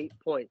 78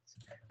 points.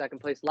 Second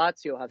place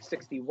Lazio have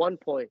 61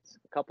 points.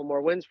 A couple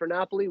more wins for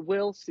Napoli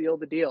will seal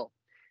the deal.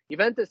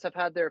 Juventus have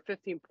had their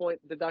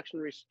 15-point deduction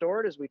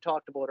restored, as we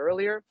talked about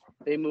earlier.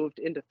 They moved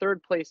into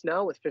third place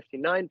now with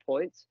 59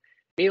 points.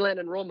 Milan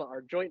and Roma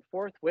are joint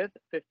fourth with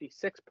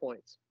 56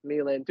 points.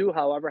 Milan do,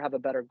 however, have a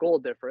better goal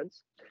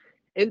difference.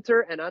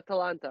 Inter and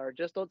Atalanta are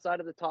just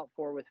outside of the top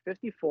 4 with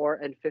 54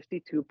 and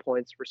 52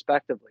 points,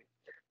 respectively.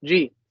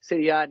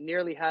 Serie A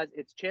nearly has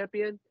its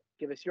champion.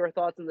 Give us your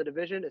thoughts on the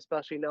division,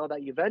 especially now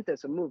that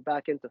Juventus have moved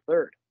back into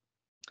third.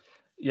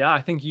 Yeah,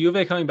 I think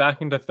Juve coming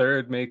back into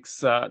third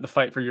makes the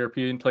fight for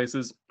European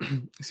places,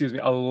 excuse me,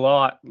 a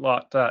lot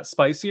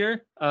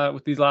spicier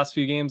with these last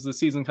few games of the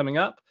season coming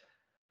up.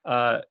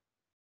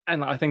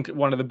 And I think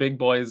one of the big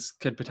boys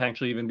could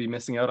potentially even be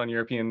missing out on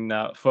European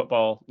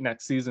football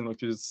next season,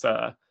 which is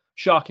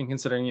shocking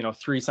considering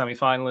 3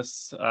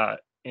 semifinalists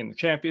in the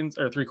Champions,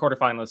 or 3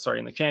 quarterfinalists,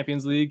 in the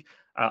Champions League,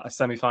 a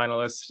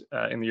semifinalist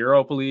in the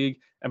Europa League,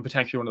 and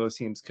potentially one of those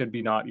teams could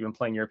be not even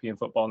playing European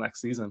football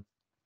next season.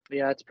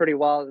 Yeah, it's pretty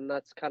wild, and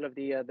that's kind of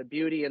the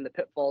beauty and the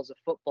pitfalls of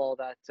football,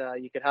 that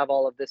you could have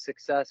all of this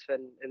success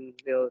and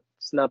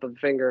snap of a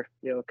finger,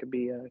 it could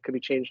be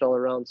changed all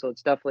around. So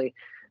it's definitely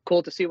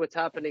cool to see what's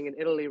happening in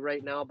Italy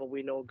right now, but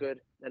we know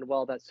good and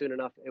well that soon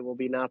enough it will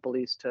be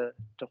Napoli's to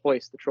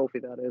hoist the trophy,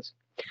 that is.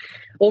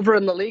 Over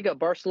in La Liga,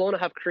 Barcelona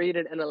have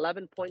created an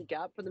 11-point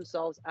gap for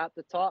themselves at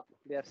the top.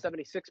 They have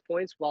 76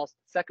 points, whilst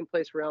second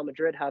place Real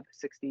Madrid have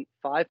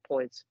 65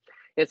 points.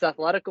 It's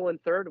Atletico in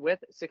third with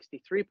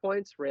 63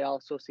 points. Real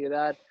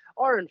Sociedad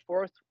are in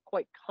fourth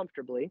quite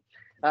comfortably.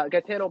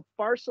 Gaetano,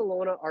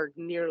 Barcelona are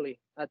nearly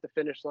at the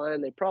finish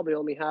line. They probably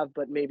only have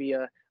but maybe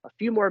a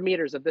few more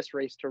meters of this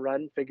race to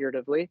run,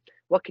 figuratively.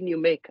 What can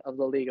you make of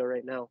La Liga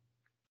right now?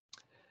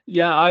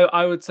 Yeah,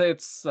 I would say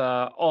it's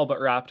all but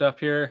wrapped up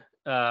here.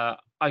 I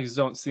just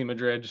don't see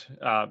Madrid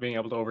being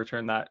able to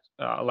overturn that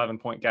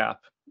 11-point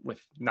gap with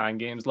 9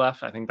 games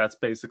left. I think that's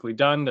basically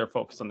done. They're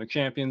focused on the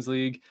Champions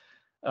League.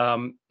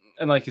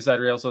 And like you said,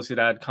 Real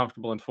Sociedad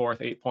comfortable in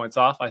fourth, 8 points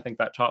off. I think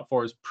that top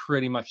 4 is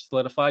pretty much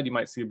solidified. You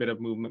might see a bit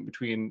of movement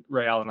between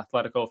Real and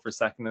Atletico for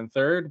second and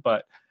third,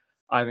 but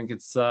I think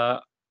it's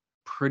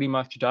pretty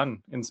much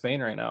done in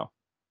Spain right now.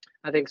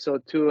 I think so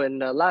too. And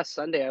last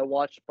Sunday, I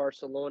watched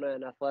Barcelona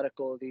and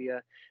Atletico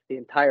the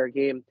entire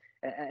game.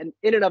 And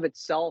in and of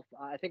itself,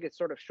 I think it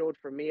sort of showed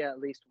for me at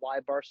least why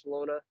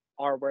Barcelona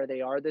are where they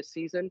are this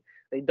season.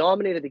 They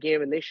dominated the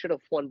game, and they should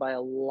have won by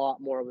a lot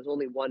more. It was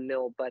only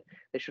 1-0, but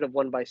they should have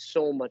won by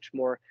so much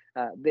more.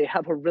 They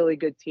have a really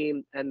good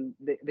team, and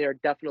they are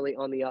definitely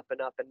on the up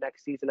and up. And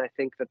next season, I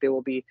think that they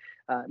will be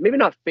maybe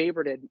not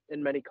favored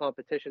in many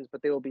competitions,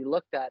 but they will be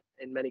looked at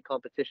in many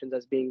competitions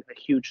as being a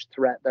huge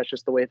threat. That's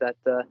just the way that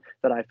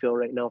I feel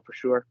right now, for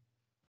sure.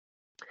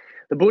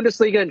 The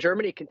Bundesliga in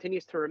Germany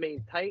continues to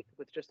remain tight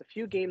with just a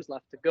few games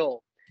left to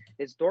go.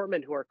 It's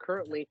Dortmund who are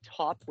currently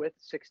top with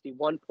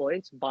 61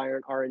 points.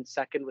 Bayern are in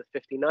second with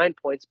 59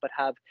 points, but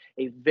have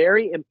a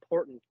very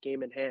important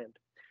game in hand.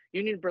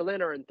 Union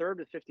Berlin are in third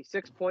with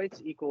 56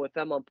 points. Equal with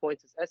them on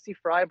points is SC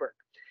Freiburg.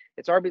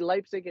 It's RB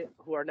Leipzig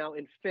who are now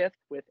in fifth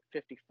with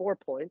 54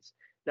 points.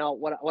 Now,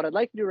 what I'd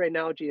like to do right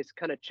now, G, is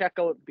kind of check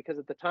out, because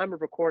at the time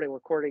of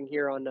recording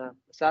here on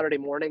Saturday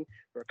morning,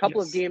 there are a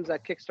couple of games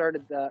that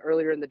kickstarted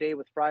earlier in the day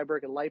with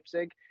Freiburg and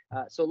Leipzig.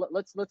 So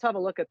let's have a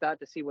look at that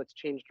to see what's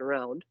changed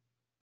around.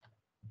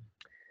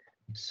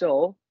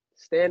 So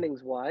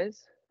standings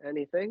wise,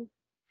 anything?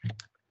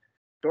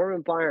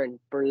 Dortmund, Bayern,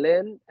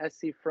 Berlin,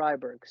 SC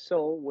Freiburg.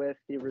 So with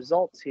the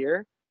results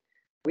here,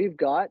 we've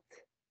got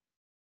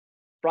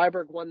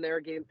Freiburg won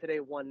their game today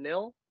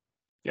 1-0.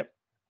 Yep.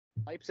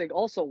 Leipzig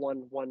also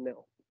won 1-0.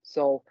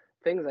 So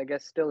things, I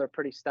guess, still are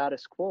pretty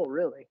status quo,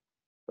 really.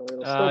 So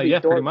it'll still be Yeah,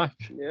 pretty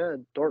much.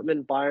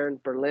 Dortmund,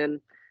 Bayern,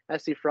 Berlin,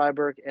 SC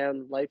Freiburg,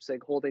 and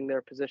Leipzig holding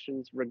their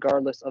positions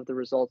regardless of the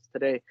results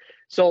today.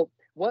 So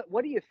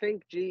what do you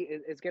think, G,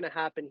 is going to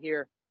happen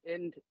here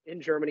in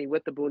Germany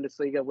with the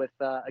Bundesliga? With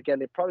again,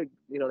 they probably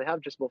they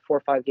have just about 4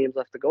 or 5 games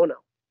left to go now.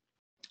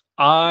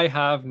 I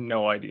have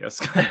no idea,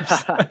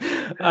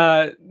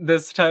 Skypes.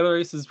 This title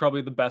race is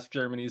probably the best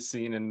Germany's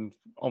seen in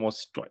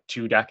almost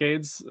 2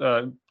 decades.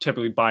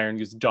 Typically, Bayern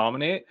just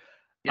dominate.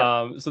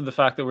 Yep. So the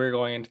fact that we're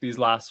going into these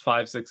last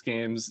 5-6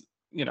 games,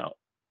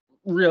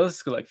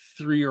 realistically, like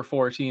 3 or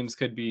 4 teams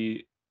could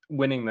be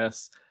winning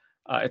this.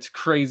 It's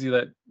crazy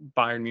that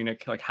Bayern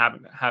Munich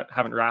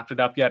haven't wrapped it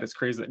up yet. It's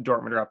crazy that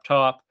Dortmund are up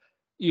top.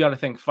 You got to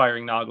think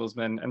firing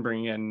Nagelsmann and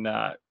bringing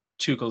in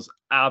Tuchel's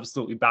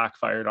absolutely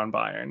backfired on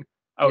Bayern.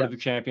 Out of the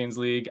Champions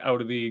League, out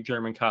of the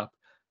German Cup,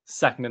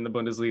 second in the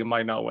Bundesliga,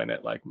 might not win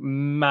it. Like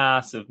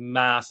massive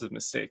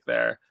mistake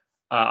there.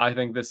 I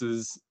think this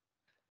is,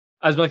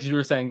 as much as you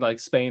were saying, like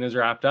Spain is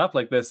wrapped up,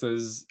 like this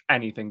is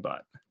anything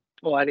but.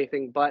 Well,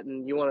 anything but,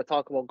 and you want to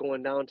talk about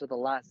going down to the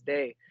last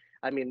day.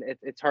 I mean,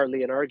 it's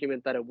hardly an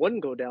argument that it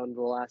wouldn't go down to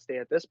the last day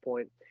at this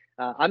point.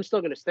 I'm still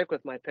going to stick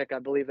with my pick. I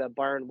believe that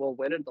Bayern will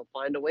win it. They'll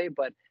find a way,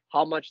 but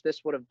how much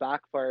this would have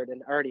backfired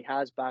and already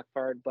has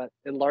backfired, but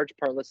in large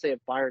part, let's say if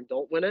Bayern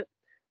don't win it,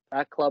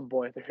 that club,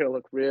 boy, they're going to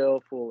look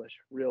real foolish,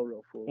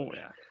 real foolish. Oh,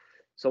 yeah.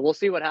 So we'll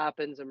see what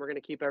happens, and we're going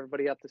to keep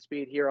everybody up to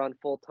speed here on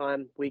Full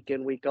Time, week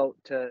in, week out,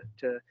 to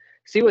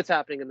see what's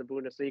happening in the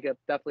Bundesliga.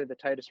 Definitely the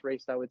tightest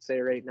race, I would say,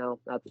 right now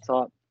at the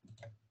top.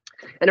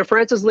 And in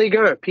France's Ligue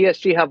 1,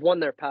 PSG have won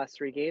their past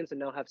 3 games and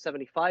now have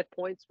 75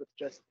 points with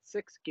just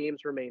 6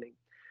 games remaining.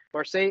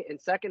 Marseille in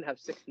second have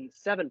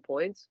 67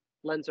 points.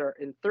 Lens are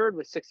in third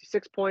with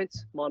 66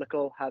 points.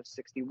 Monaco have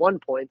 61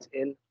 points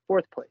in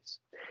fourth place.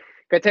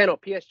 Gaetano,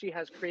 PSG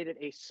has created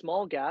a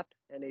small gap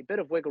and a bit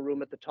of wiggle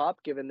room at the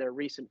top given their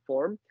recent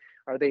form.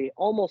 Are they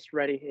almost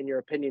ready, in your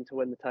opinion, to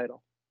win the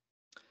title?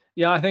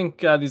 Yeah, I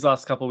think these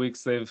last couple of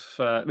weeks they've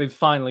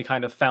finally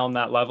kind of found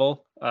that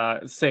level.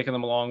 It's taken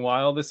them a long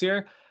while this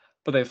year,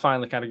 but they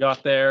finally kind of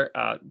got there.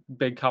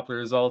 Big couple of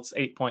results,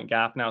 8-point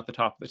gap now at the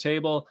top of the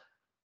table.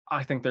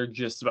 I think they're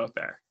just about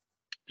there.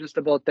 Just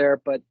about there,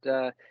 but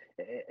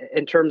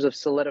in terms of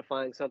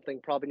solidifying something,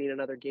 probably need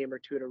another game or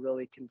 2 to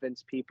really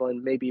convince people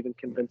and maybe even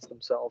convince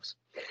themselves.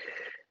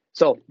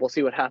 So we'll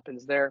see what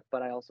happens there,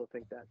 but I also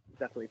think that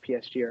definitely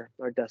PSG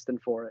are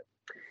destined for it.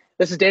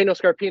 This is Daniel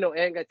Scarpino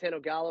and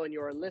Gaetano Gallo, and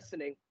you are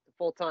listening to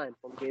Full Time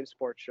on the Game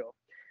Sports Show.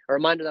 A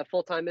reminder that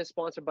Full Time is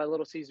sponsored by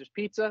Little Caesars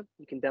Pizza.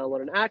 You can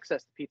download and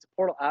access the Pizza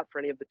Portal app for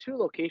any of the 2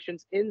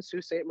 locations in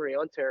Sault Ste. Marie,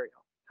 Ontario.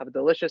 Have a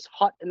delicious,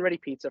 hot and ready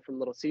pizza from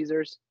Little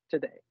Caesars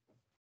today.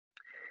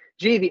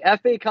 Gee, the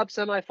FA Cup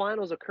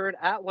semifinals occurred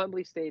at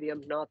Wembley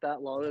Stadium not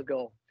that long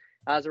ago.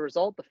 As a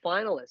result, the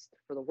finalists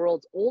for the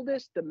world's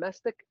oldest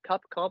domestic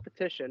cup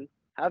competition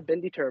have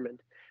been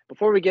determined.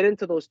 Before we get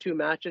into those 2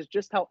 matches,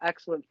 just how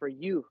excellent for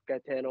you,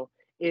 Gaetano,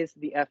 is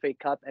the FA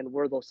Cup and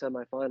were those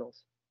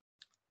semifinals?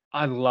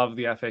 I love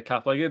the FA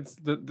Cup. Like it's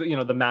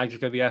the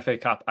magic of the FA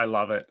Cup. I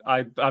love it.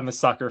 I'm a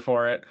sucker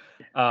for it.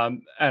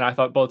 And I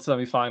thought both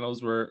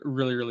semifinals were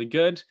really, really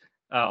good.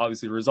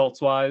 Obviously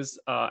results wise,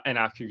 and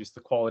actually just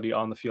the quality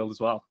on the field as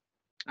well.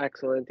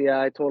 Excellent. Yeah,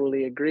 I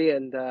totally agree.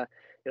 And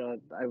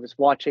I was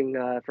watching,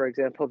 for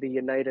example, the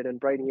United and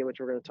Brighton game,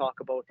 which we're going to talk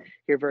about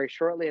here very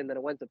shortly, and then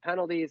it went to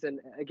penalties. And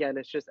again,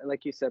 it's just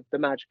like you said, the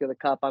magic of the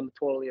cup. I'm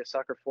totally a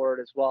sucker for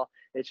it as well.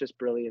 It's just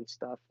brilliant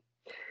stuff.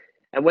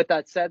 And with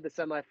that said, the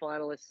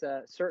semifinalists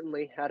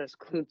certainly had us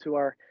glued to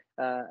our,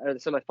 or the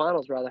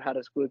semifinals rather, had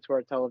us glued to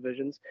our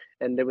televisions.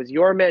 And it was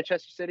your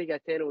Manchester City,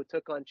 Gaetano, who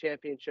took on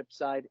championship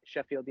side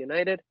Sheffield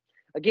United.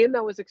 A game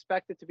that was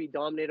expected to be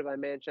dominated by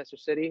Manchester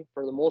City,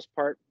 for the most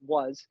part,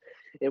 was.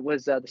 It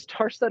was the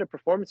star-studded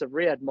performance of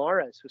Riyad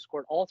Mahrez, who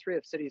scored all 3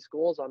 of City's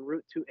goals en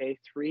route to a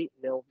 3-0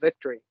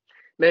 victory.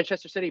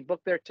 Manchester City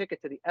booked their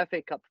ticket to the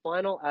FA Cup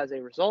final as a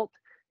result.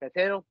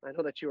 Gaetano, I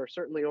know that you are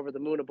certainly over the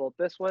moon about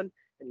this one,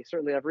 and you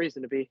certainly have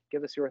reason to be.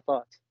 Give us your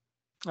thoughts.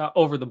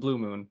 Over the blue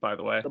moon, by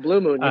the way. The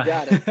blue moon, you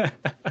got it.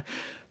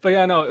 But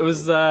yeah, no, it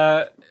was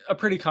a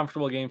pretty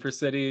comfortable game for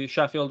City.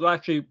 Sheffield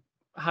actually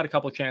had a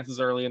couple chances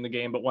early in the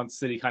game, but once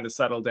City kind of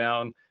settled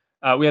down,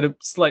 we had a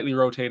slightly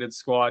rotated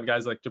squad.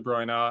 Guys like De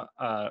Bruyne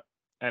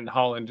and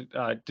Holland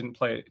didn't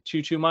play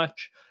too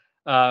much.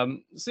 So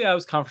yeah, it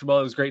was comfortable.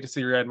 It was great to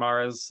see Riyad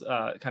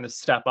Mahrez kind of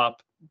step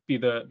up, be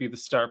the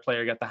star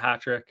player, get the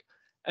hat trick,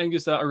 and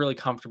just a really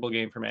comfortable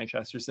game for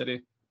Manchester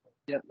City.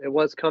 Yeah, it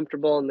was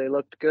comfortable and they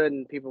looked good.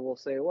 And people will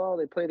say, well,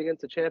 they played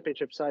against a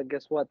championship side.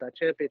 Guess what? That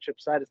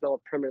championship side is now a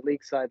Premier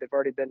League side. They've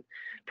already been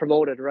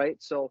promoted, right?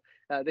 So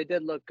they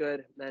did look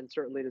good and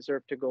certainly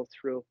deserved to go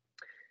through.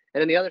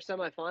 And in the other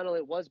semifinal,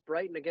 it was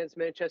Brighton against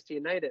Manchester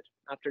United.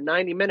 After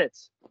 90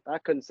 minutes,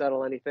 that couldn't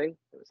settle anything.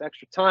 It was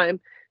extra time,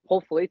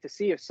 hopefully, to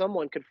see if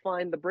someone could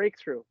find the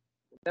breakthrough.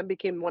 It then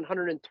became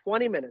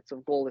 120 minutes of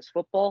goalless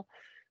football.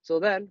 So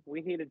then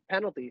we needed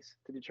penalties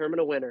to determine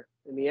a winner.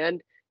 In the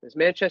end, It was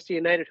Manchester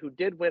United who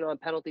did win on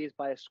penalties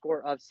by a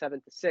score of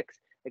 7-6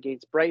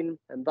 against Brighton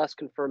and thus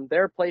confirmed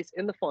their place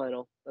in the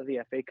final of the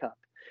FA Cup.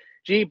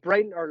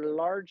 Brighton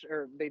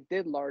they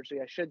did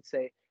largely, I should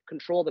say,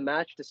 control the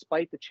match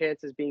despite the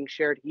chances being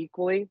shared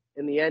equally.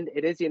 In the end,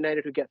 it is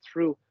United who get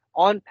through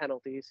on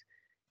penalties.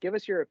 Give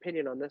us your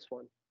opinion on this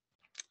one.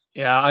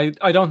 Yeah,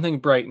 I don't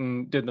think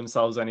Brighton did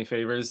themselves any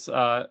favors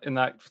in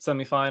that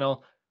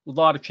semi-final. A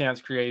lot of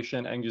chance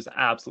creation and just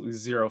absolutely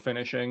zero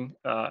finishing.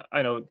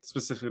 I know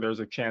specifically there was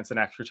a chance in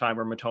extra time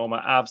where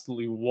Matoma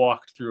absolutely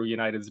walked through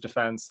United's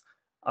defense,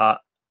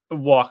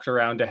 walked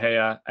around De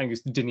Gea, and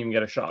just didn't even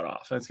get a shot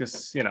off. It's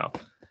just,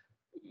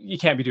 you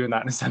can't be doing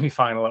that in a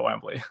semi-final at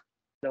Wembley.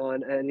 No,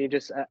 and you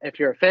just, if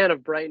you're a fan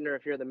of Brighton or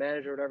if you're the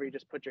manager or whatever, you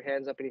just put your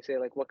hands up and you say,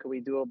 like, what can we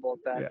do about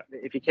that? Yeah.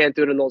 If you can't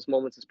do it in those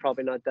moments, it's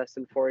probably not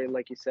destined for you. And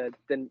like you said,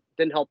 didn't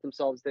help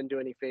themselves, didn't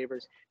do any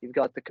favors. You've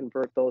got to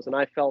convert those. And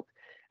I felt,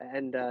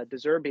 and De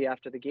Zerbi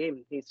after the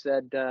game, he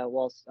said,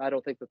 well, I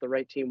don't think that the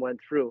right team went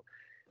through.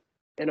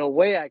 In a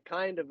way, I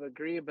kind of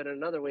agree, but in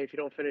another way, if you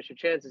don't finish your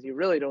chances, you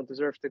really don't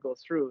deserve to go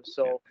through.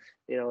 So,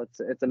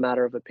 it's a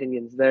matter of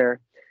opinions there.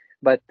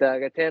 But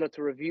Gaetano,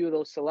 to review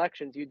those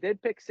selections, you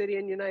did pick City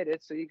and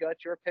United, so you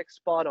got your pick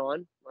spot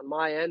on. On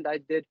my end, I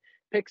did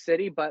pick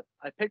City, but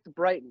I picked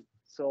Brighton.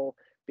 So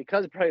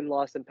because Brighton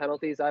lost in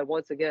penalties, I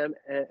once again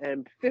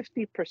am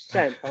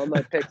 50% on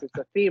my picks. It's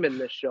a theme in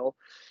this show.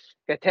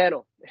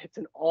 Gaetano, it's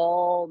an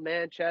all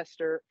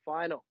Manchester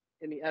final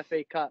in the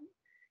FA Cup.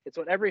 It's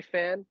what every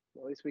fan,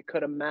 at least we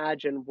could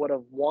imagine, would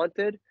have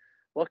wanted.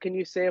 What can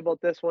you say about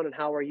this one, and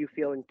how are you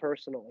feeling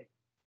personally?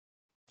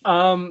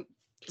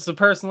 So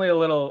personally, a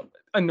little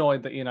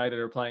annoyed that United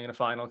are playing in a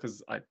final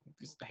because I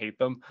just hate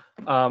them.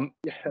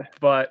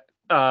 But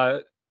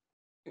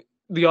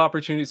the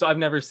opportunity. So I've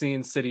never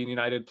seen City and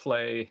United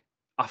play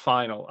a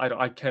final.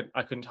 I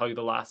couldn't tell you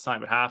the last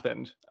time it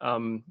happened.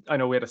 I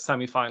know we had a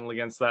semi-final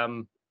against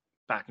them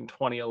back in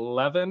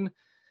 2011,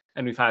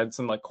 and we've had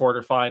some like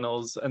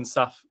quarterfinals and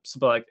stuff. So,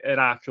 but like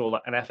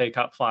an FA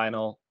Cup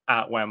final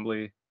at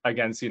Wembley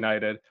against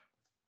United,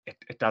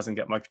 it doesn't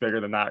get much bigger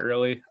than that,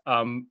 really.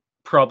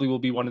 Probably will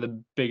be one of the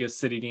biggest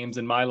City games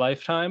in my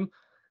lifetime.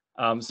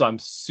 So I'm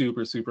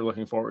super, super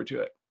looking forward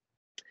to it.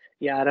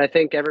 Yeah, and I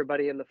think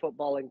everybody in the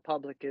footballing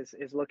public is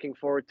looking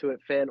forward to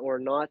it, fan or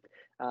not.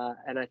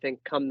 And I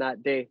think come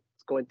that day,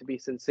 it's going to be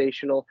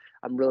sensational.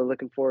 I'm really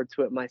looking forward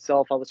to it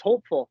myself. I was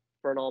hopeful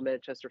for an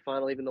all-Manchester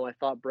final, even though I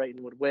thought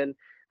Brighton would win.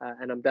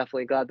 And I'm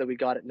definitely glad that we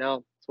got it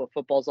now. It's what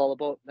football's all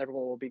about.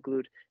 Everyone will be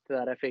glued to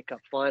that FA Cup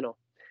final.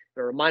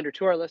 A reminder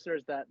to our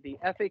listeners that the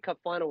FA Cup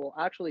final will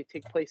actually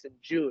take place in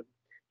June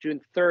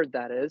 3rd,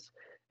 that is.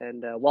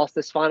 And whilst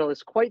this final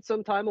is quite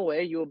some time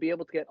away, you will be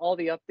able to get all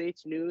the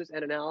updates, news,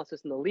 and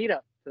analysis in the lead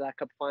up to that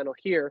Cup final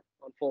here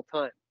on Full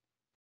Time.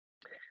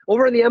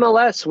 Over in the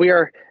MLS, we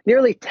are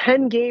nearly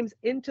 10 games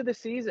into the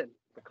season.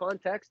 For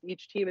context,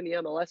 each team in the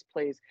MLS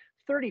plays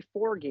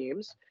 34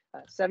 games,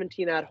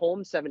 17 at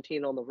home,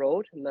 17 on the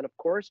road. And then, of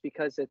course,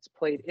 because it's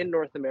played in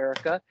North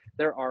America,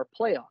 there are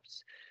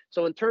playoffs.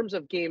 So in terms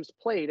of games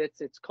played,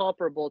 it's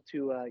comparable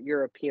to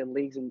European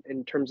leagues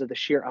in terms of the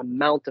sheer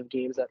amount of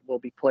games that will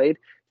be played.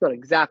 It's not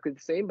exactly the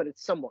same, but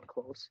it's somewhat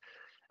close.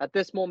 At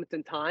this moment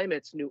in time,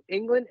 it's New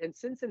England and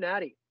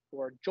Cincinnati who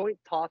are joint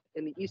top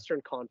in the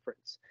Eastern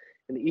Conference.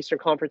 In the Eastern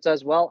Conference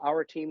as well,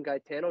 our team,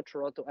 Gaetano,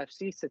 Toronto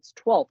FC, sits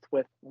 12th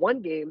with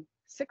 1 game,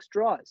 6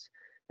 draws,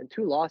 and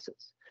 2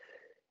 losses.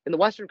 In the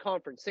Western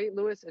Conference, St.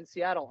 Louis and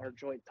Seattle are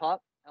joint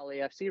top.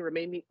 LAFC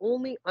remain the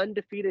only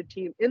undefeated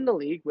team in the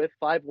league with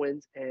 5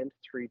 wins and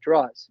 3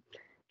 draws.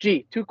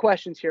 2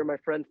 questions here, my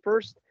friend.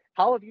 First,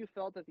 how have you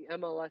felt that the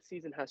MLS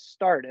season has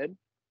started?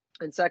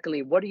 And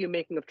secondly, what are you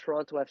making of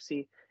Toronto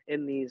FC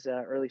in these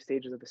early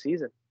stages of the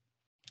season?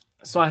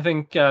 So I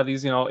think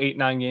these,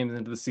 8-9 games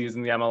into the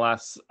season, the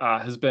MLS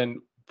has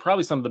been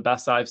probably some of the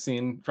best I've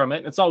seen from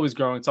it. It's always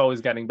growing. It's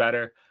always getting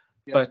better.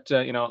 Yep.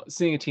 But,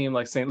 seeing a team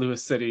like St.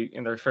 Louis City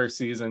in their first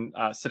season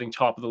sitting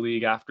top of the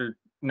league after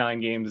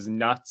 9 games is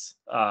nuts.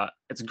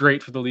 It's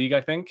great for the league,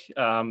 I think,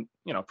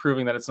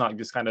 proving that it's not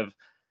just kind of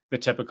the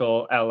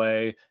typical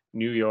LA,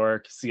 New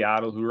York,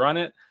 Seattle who run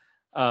it.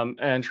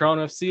 And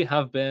Toronto FC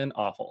have been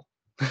awful.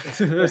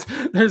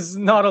 there's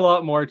not a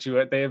lot more to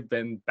it. They have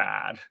been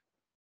bad.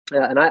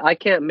 Yeah, and I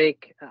can't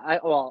make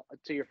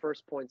to your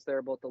first points there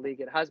about the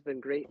league, it has been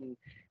great, and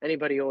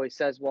anybody always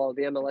says, well,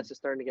 the MLS is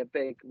starting to get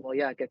big. Well,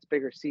 yeah, it gets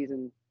bigger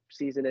season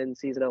in,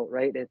 season out,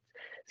 right? It's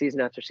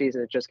season after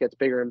season, it just gets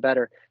bigger and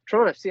better.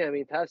 Toronto FC, I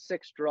mean, to have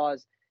 6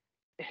 draws,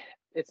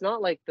 it's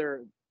not like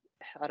they're,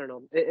 I don't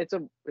know,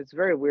 it's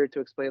very weird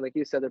to explain. Like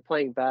you said, they're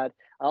playing bad.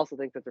 I also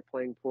think that they're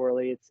playing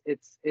poorly.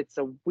 It's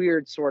a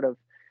weird sort of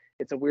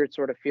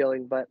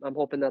feeling, but I'm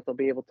hoping that they'll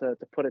be able to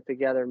put it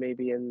together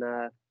maybe in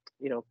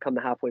come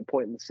the halfway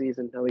point in the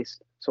season, at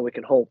least so we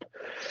can hope.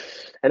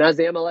 And as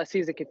the MLS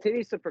season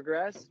continues to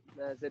progress,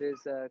 as it is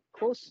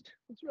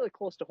it's really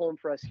close to home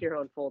for us here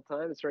on Full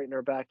Time. It's right in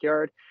our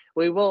backyard.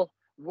 We will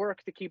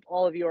work to keep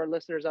all of you, our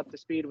listeners, up to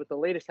speed with the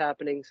latest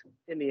happenings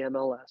in the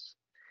MLS.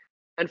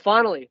 And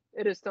finally,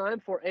 it is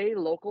time for a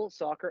local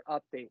soccer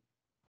update.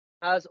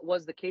 As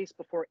was the case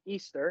before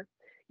Easter,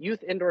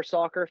 youth indoor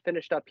soccer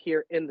finished up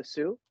here in the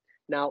Soo.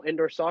 Now,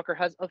 indoor soccer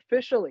has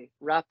officially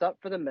wrapped up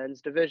for the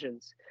men's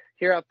divisions.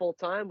 Here at Full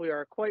Time, we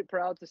are quite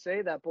proud to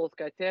say that both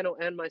Gaetano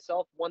and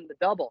myself won the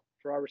double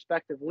for our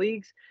respective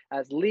leagues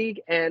as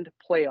league and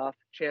playoff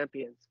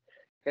champions.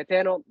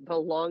 Gaetano, the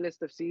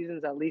longest of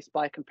seasons, at least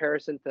by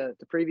comparison to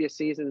previous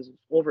seasons,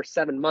 over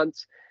 7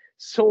 months.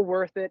 So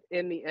worth it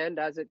in the end,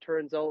 as it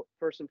turns out.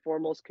 First and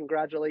foremost,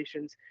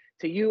 congratulations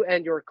to you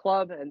and your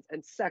club. And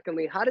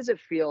secondly, how does it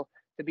feel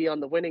to be on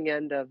the winning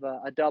end of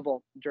a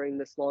double during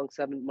this long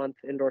 7-month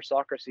indoor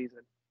soccer season?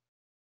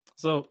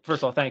 So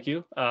first of all, thank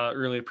you.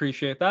 Really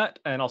appreciate that,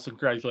 and also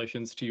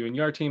congratulations to you and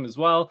your team as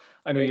well.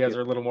 I know Thank you guys you.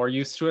 are a little more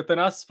used to it than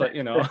us, but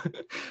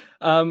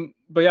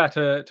but yeah,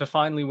 to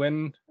finally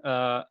win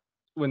the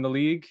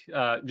league,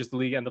 just the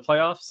league and the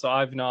playoffs. So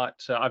I've not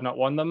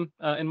won them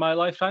in my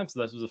lifetime,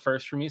 so this was a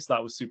first for me. So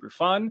that was super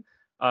fun.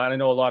 And I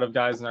know a lot of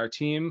guys in our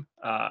team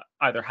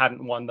either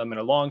hadn't won them in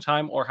a long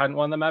time or hadn't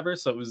won them ever.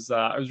 So it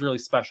was really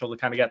special to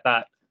kind of get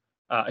that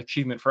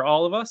achievement for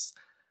all of us.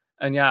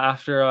 And yeah,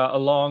 after a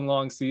long,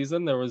 long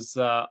season, there was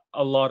a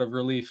lot of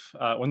relief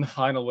when the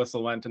final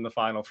whistle went in the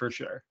final, for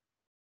sure.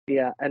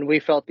 Yeah, and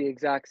we felt the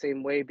exact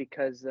same way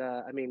because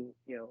I mean,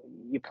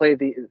 you play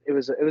it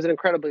was an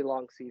incredibly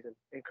long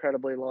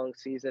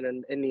season,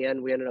 and in the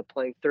end, we ended up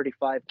playing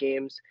 35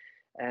 games.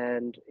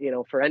 And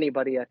for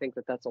anybody, I think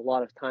that that's a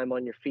lot of time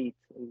on your feet.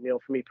 And,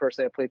 for me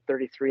personally, I played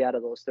 33 out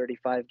of those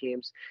 35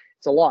 games.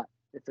 It's a lot.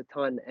 It's a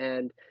ton,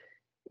 and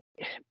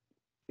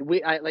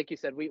like you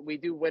said, we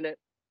do win it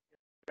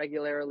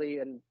regularly.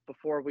 And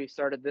before we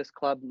started this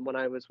club, when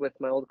I was with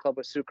my old club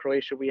with Sioux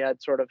Croatia, we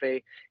had sort of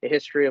a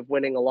history of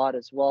winning a lot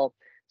as well.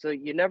 So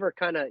you never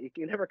kind of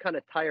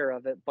tire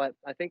of it. But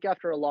I think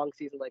after a long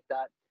season like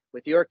that,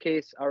 with your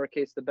case, our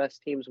case, the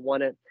best teams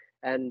won it.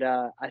 And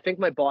I think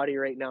my body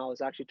right now, I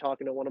was actually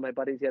talking to one of my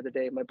buddies the other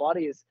day. My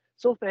body is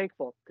so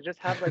thankful to just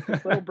have like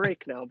this little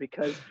break now,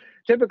 because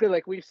typically,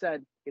 like we've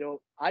said,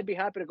 I'd be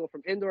happy to go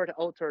from indoor to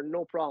outdoor,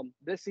 no problem.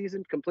 This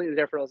season, completely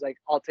different. I was like,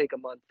 I'll take a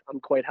month. I'm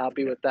quite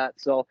happy with that.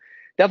 So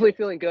definitely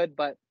feeling good.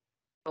 But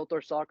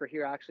outdoor soccer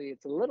here, actually,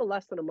 it's a little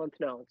less than a month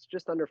now. It's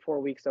just under 4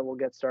 weeks that we'll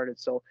get started.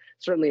 So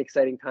certainly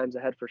exciting times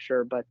ahead for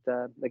sure. But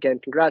again,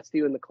 congrats to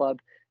you and the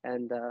club,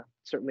 and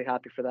certainly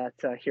happy for that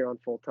here on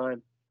Full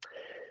Time.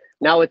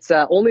 Now it's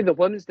only the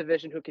women's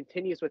division who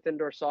continues with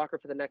indoor soccer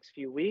for the next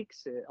few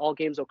weeks. All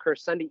games occur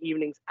Sunday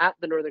evenings at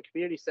the Northern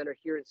Community Centre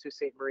here in Sault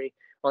Ste. Marie,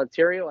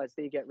 Ontario, as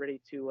they get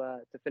ready to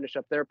finish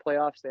up their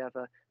playoffs. They have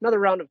another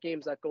round of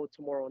games that go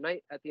tomorrow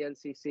night at the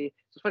NCC.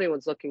 So if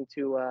anyone's looking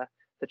to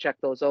check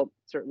those out,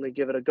 certainly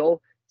give it a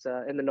go. It's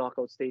in the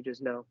knockout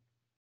stages now.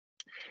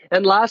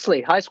 And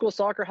lastly, high school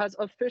soccer has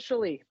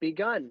officially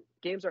begun.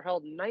 Games are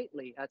held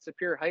nightly at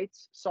Superior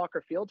Heights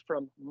Soccer Field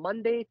from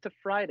Monday to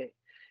Friday.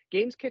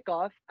 Games kick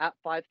off at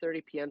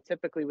 5:30 p.m.,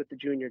 typically with the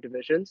junior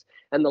divisions,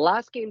 and the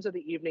last games of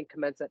the evening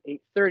commence at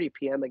 8:30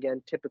 p.m., again,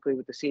 typically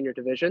with the senior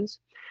divisions.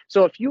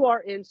 So if you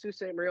are in Sault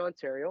Ste. Marie,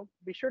 Ontario,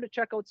 be sure to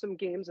check out some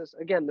games, as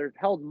again, they're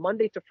held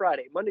Monday to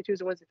Friday, Monday,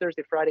 Tuesday, Wednesday,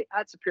 Thursday, Friday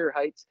at Superior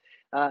Heights,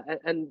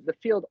 and the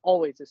field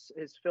always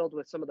is filled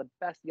with some of the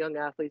best young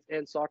athletes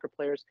and soccer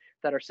players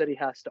that our city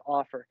has to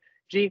offer.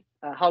 Gee,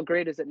 how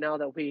great is it now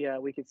that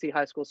we can see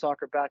high school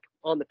soccer back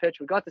on the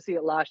pitch? We got to see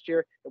it last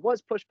year. It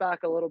was pushed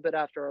back a little bit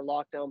after our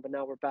lockdown, but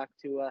now we're back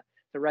to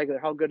regular.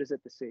 How good is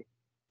it to see?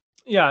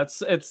 Yeah,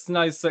 it's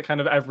nice that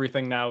kind of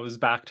everything now is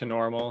back to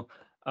normal.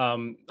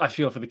 I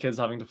feel for the kids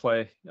having to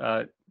play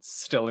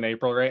still in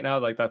April right now.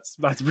 Like that's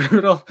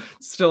brutal.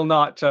 Still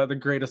not the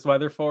greatest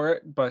weather for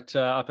it, but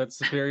up at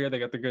Superior they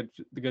got the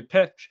good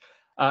pitch,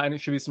 and it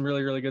should be some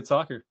really really good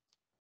soccer.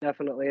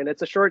 Definitely. And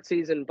it's a short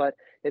season, but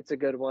it's a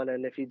good one.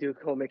 And if you do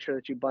go, make sure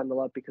that you bundle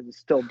up because it's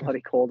still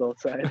bloody cold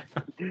outside.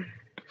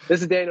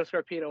 This is Daniel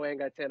Scarpino and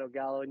Gaetano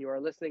Gallo, and you are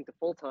listening to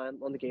Full Time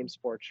on the Game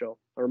Sports Show.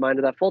 A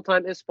reminder that Full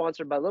Time is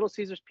sponsored by Little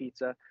Caesars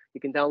Pizza.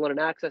 You can download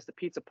and access the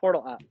Pizza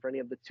Portal app for any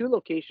of the 2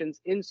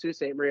 locations in Sault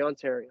Ste. Marie,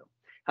 Ontario.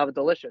 Have a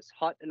delicious,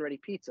 hot and ready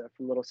pizza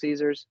from Little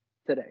Caesars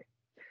today.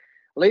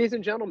 Ladies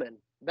and gentlemen,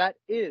 that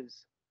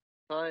is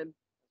time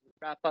to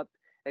wrap up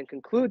and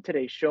conclude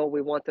today's show.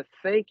 We want to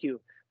thank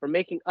you for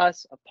making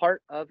us a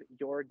part of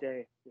your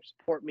day. Your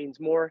support means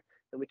more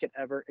than we could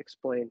ever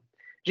explain.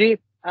 G,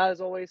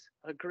 as always,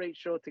 a great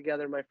show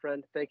together, my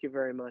friend. Thank you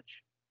very much.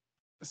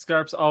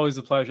 Scarp's always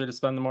a pleasure to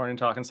spend the morning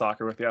talking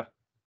soccer with you.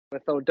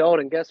 Without doubt.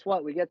 And guess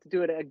what? We get to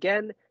do it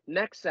again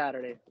next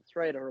Saturday. That's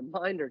right. A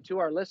reminder to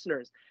our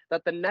listeners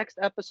that the next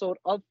episode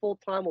of Full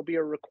Time will be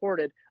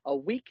recorded a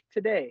week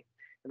today,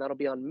 and that'll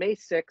be on May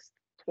 6th,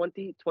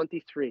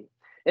 2023.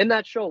 In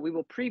that show, we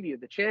will preview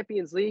the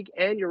Champions League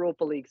and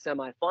Europa League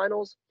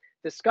semifinals,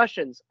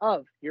 discussions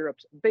of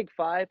Europe's Big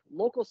Five,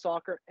 local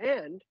soccer,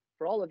 and,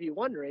 for all of you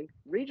wondering,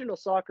 regional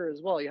soccer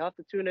as well. You have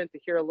to tune in to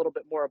hear a little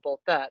bit more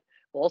about that.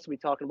 We'll also be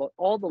talking about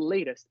all the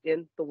latest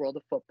in the world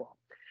of football.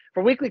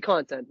 For weekly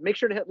content, make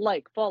sure to hit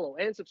like, follow,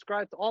 and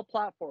subscribe to all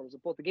platforms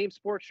of both the Game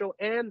Sports Show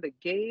and the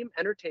Game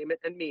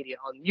Entertainment and Media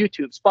on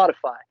YouTube,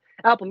 Spotify,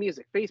 Apple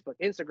Music, Facebook,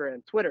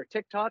 Instagram, Twitter,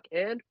 TikTok,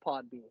 and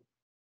Podbean.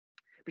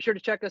 Be sure to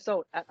check us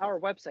out at our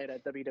website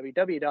at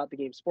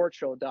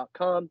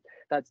www.thegamesportshow.com.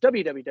 That's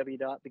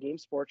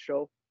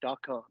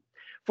www.thegamesportshow.com.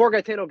 For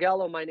Gaetano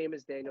Gallo, my name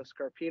is Daniel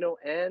Scarpino,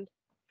 and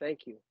thank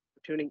you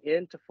for tuning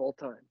in to Full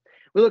Time.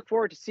 We look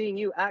forward to seeing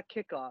you at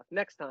kickoff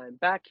next time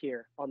back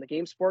here on the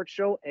Game Sports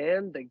Show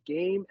and the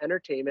Game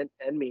Entertainment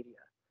and Media.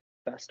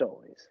 Best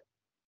always.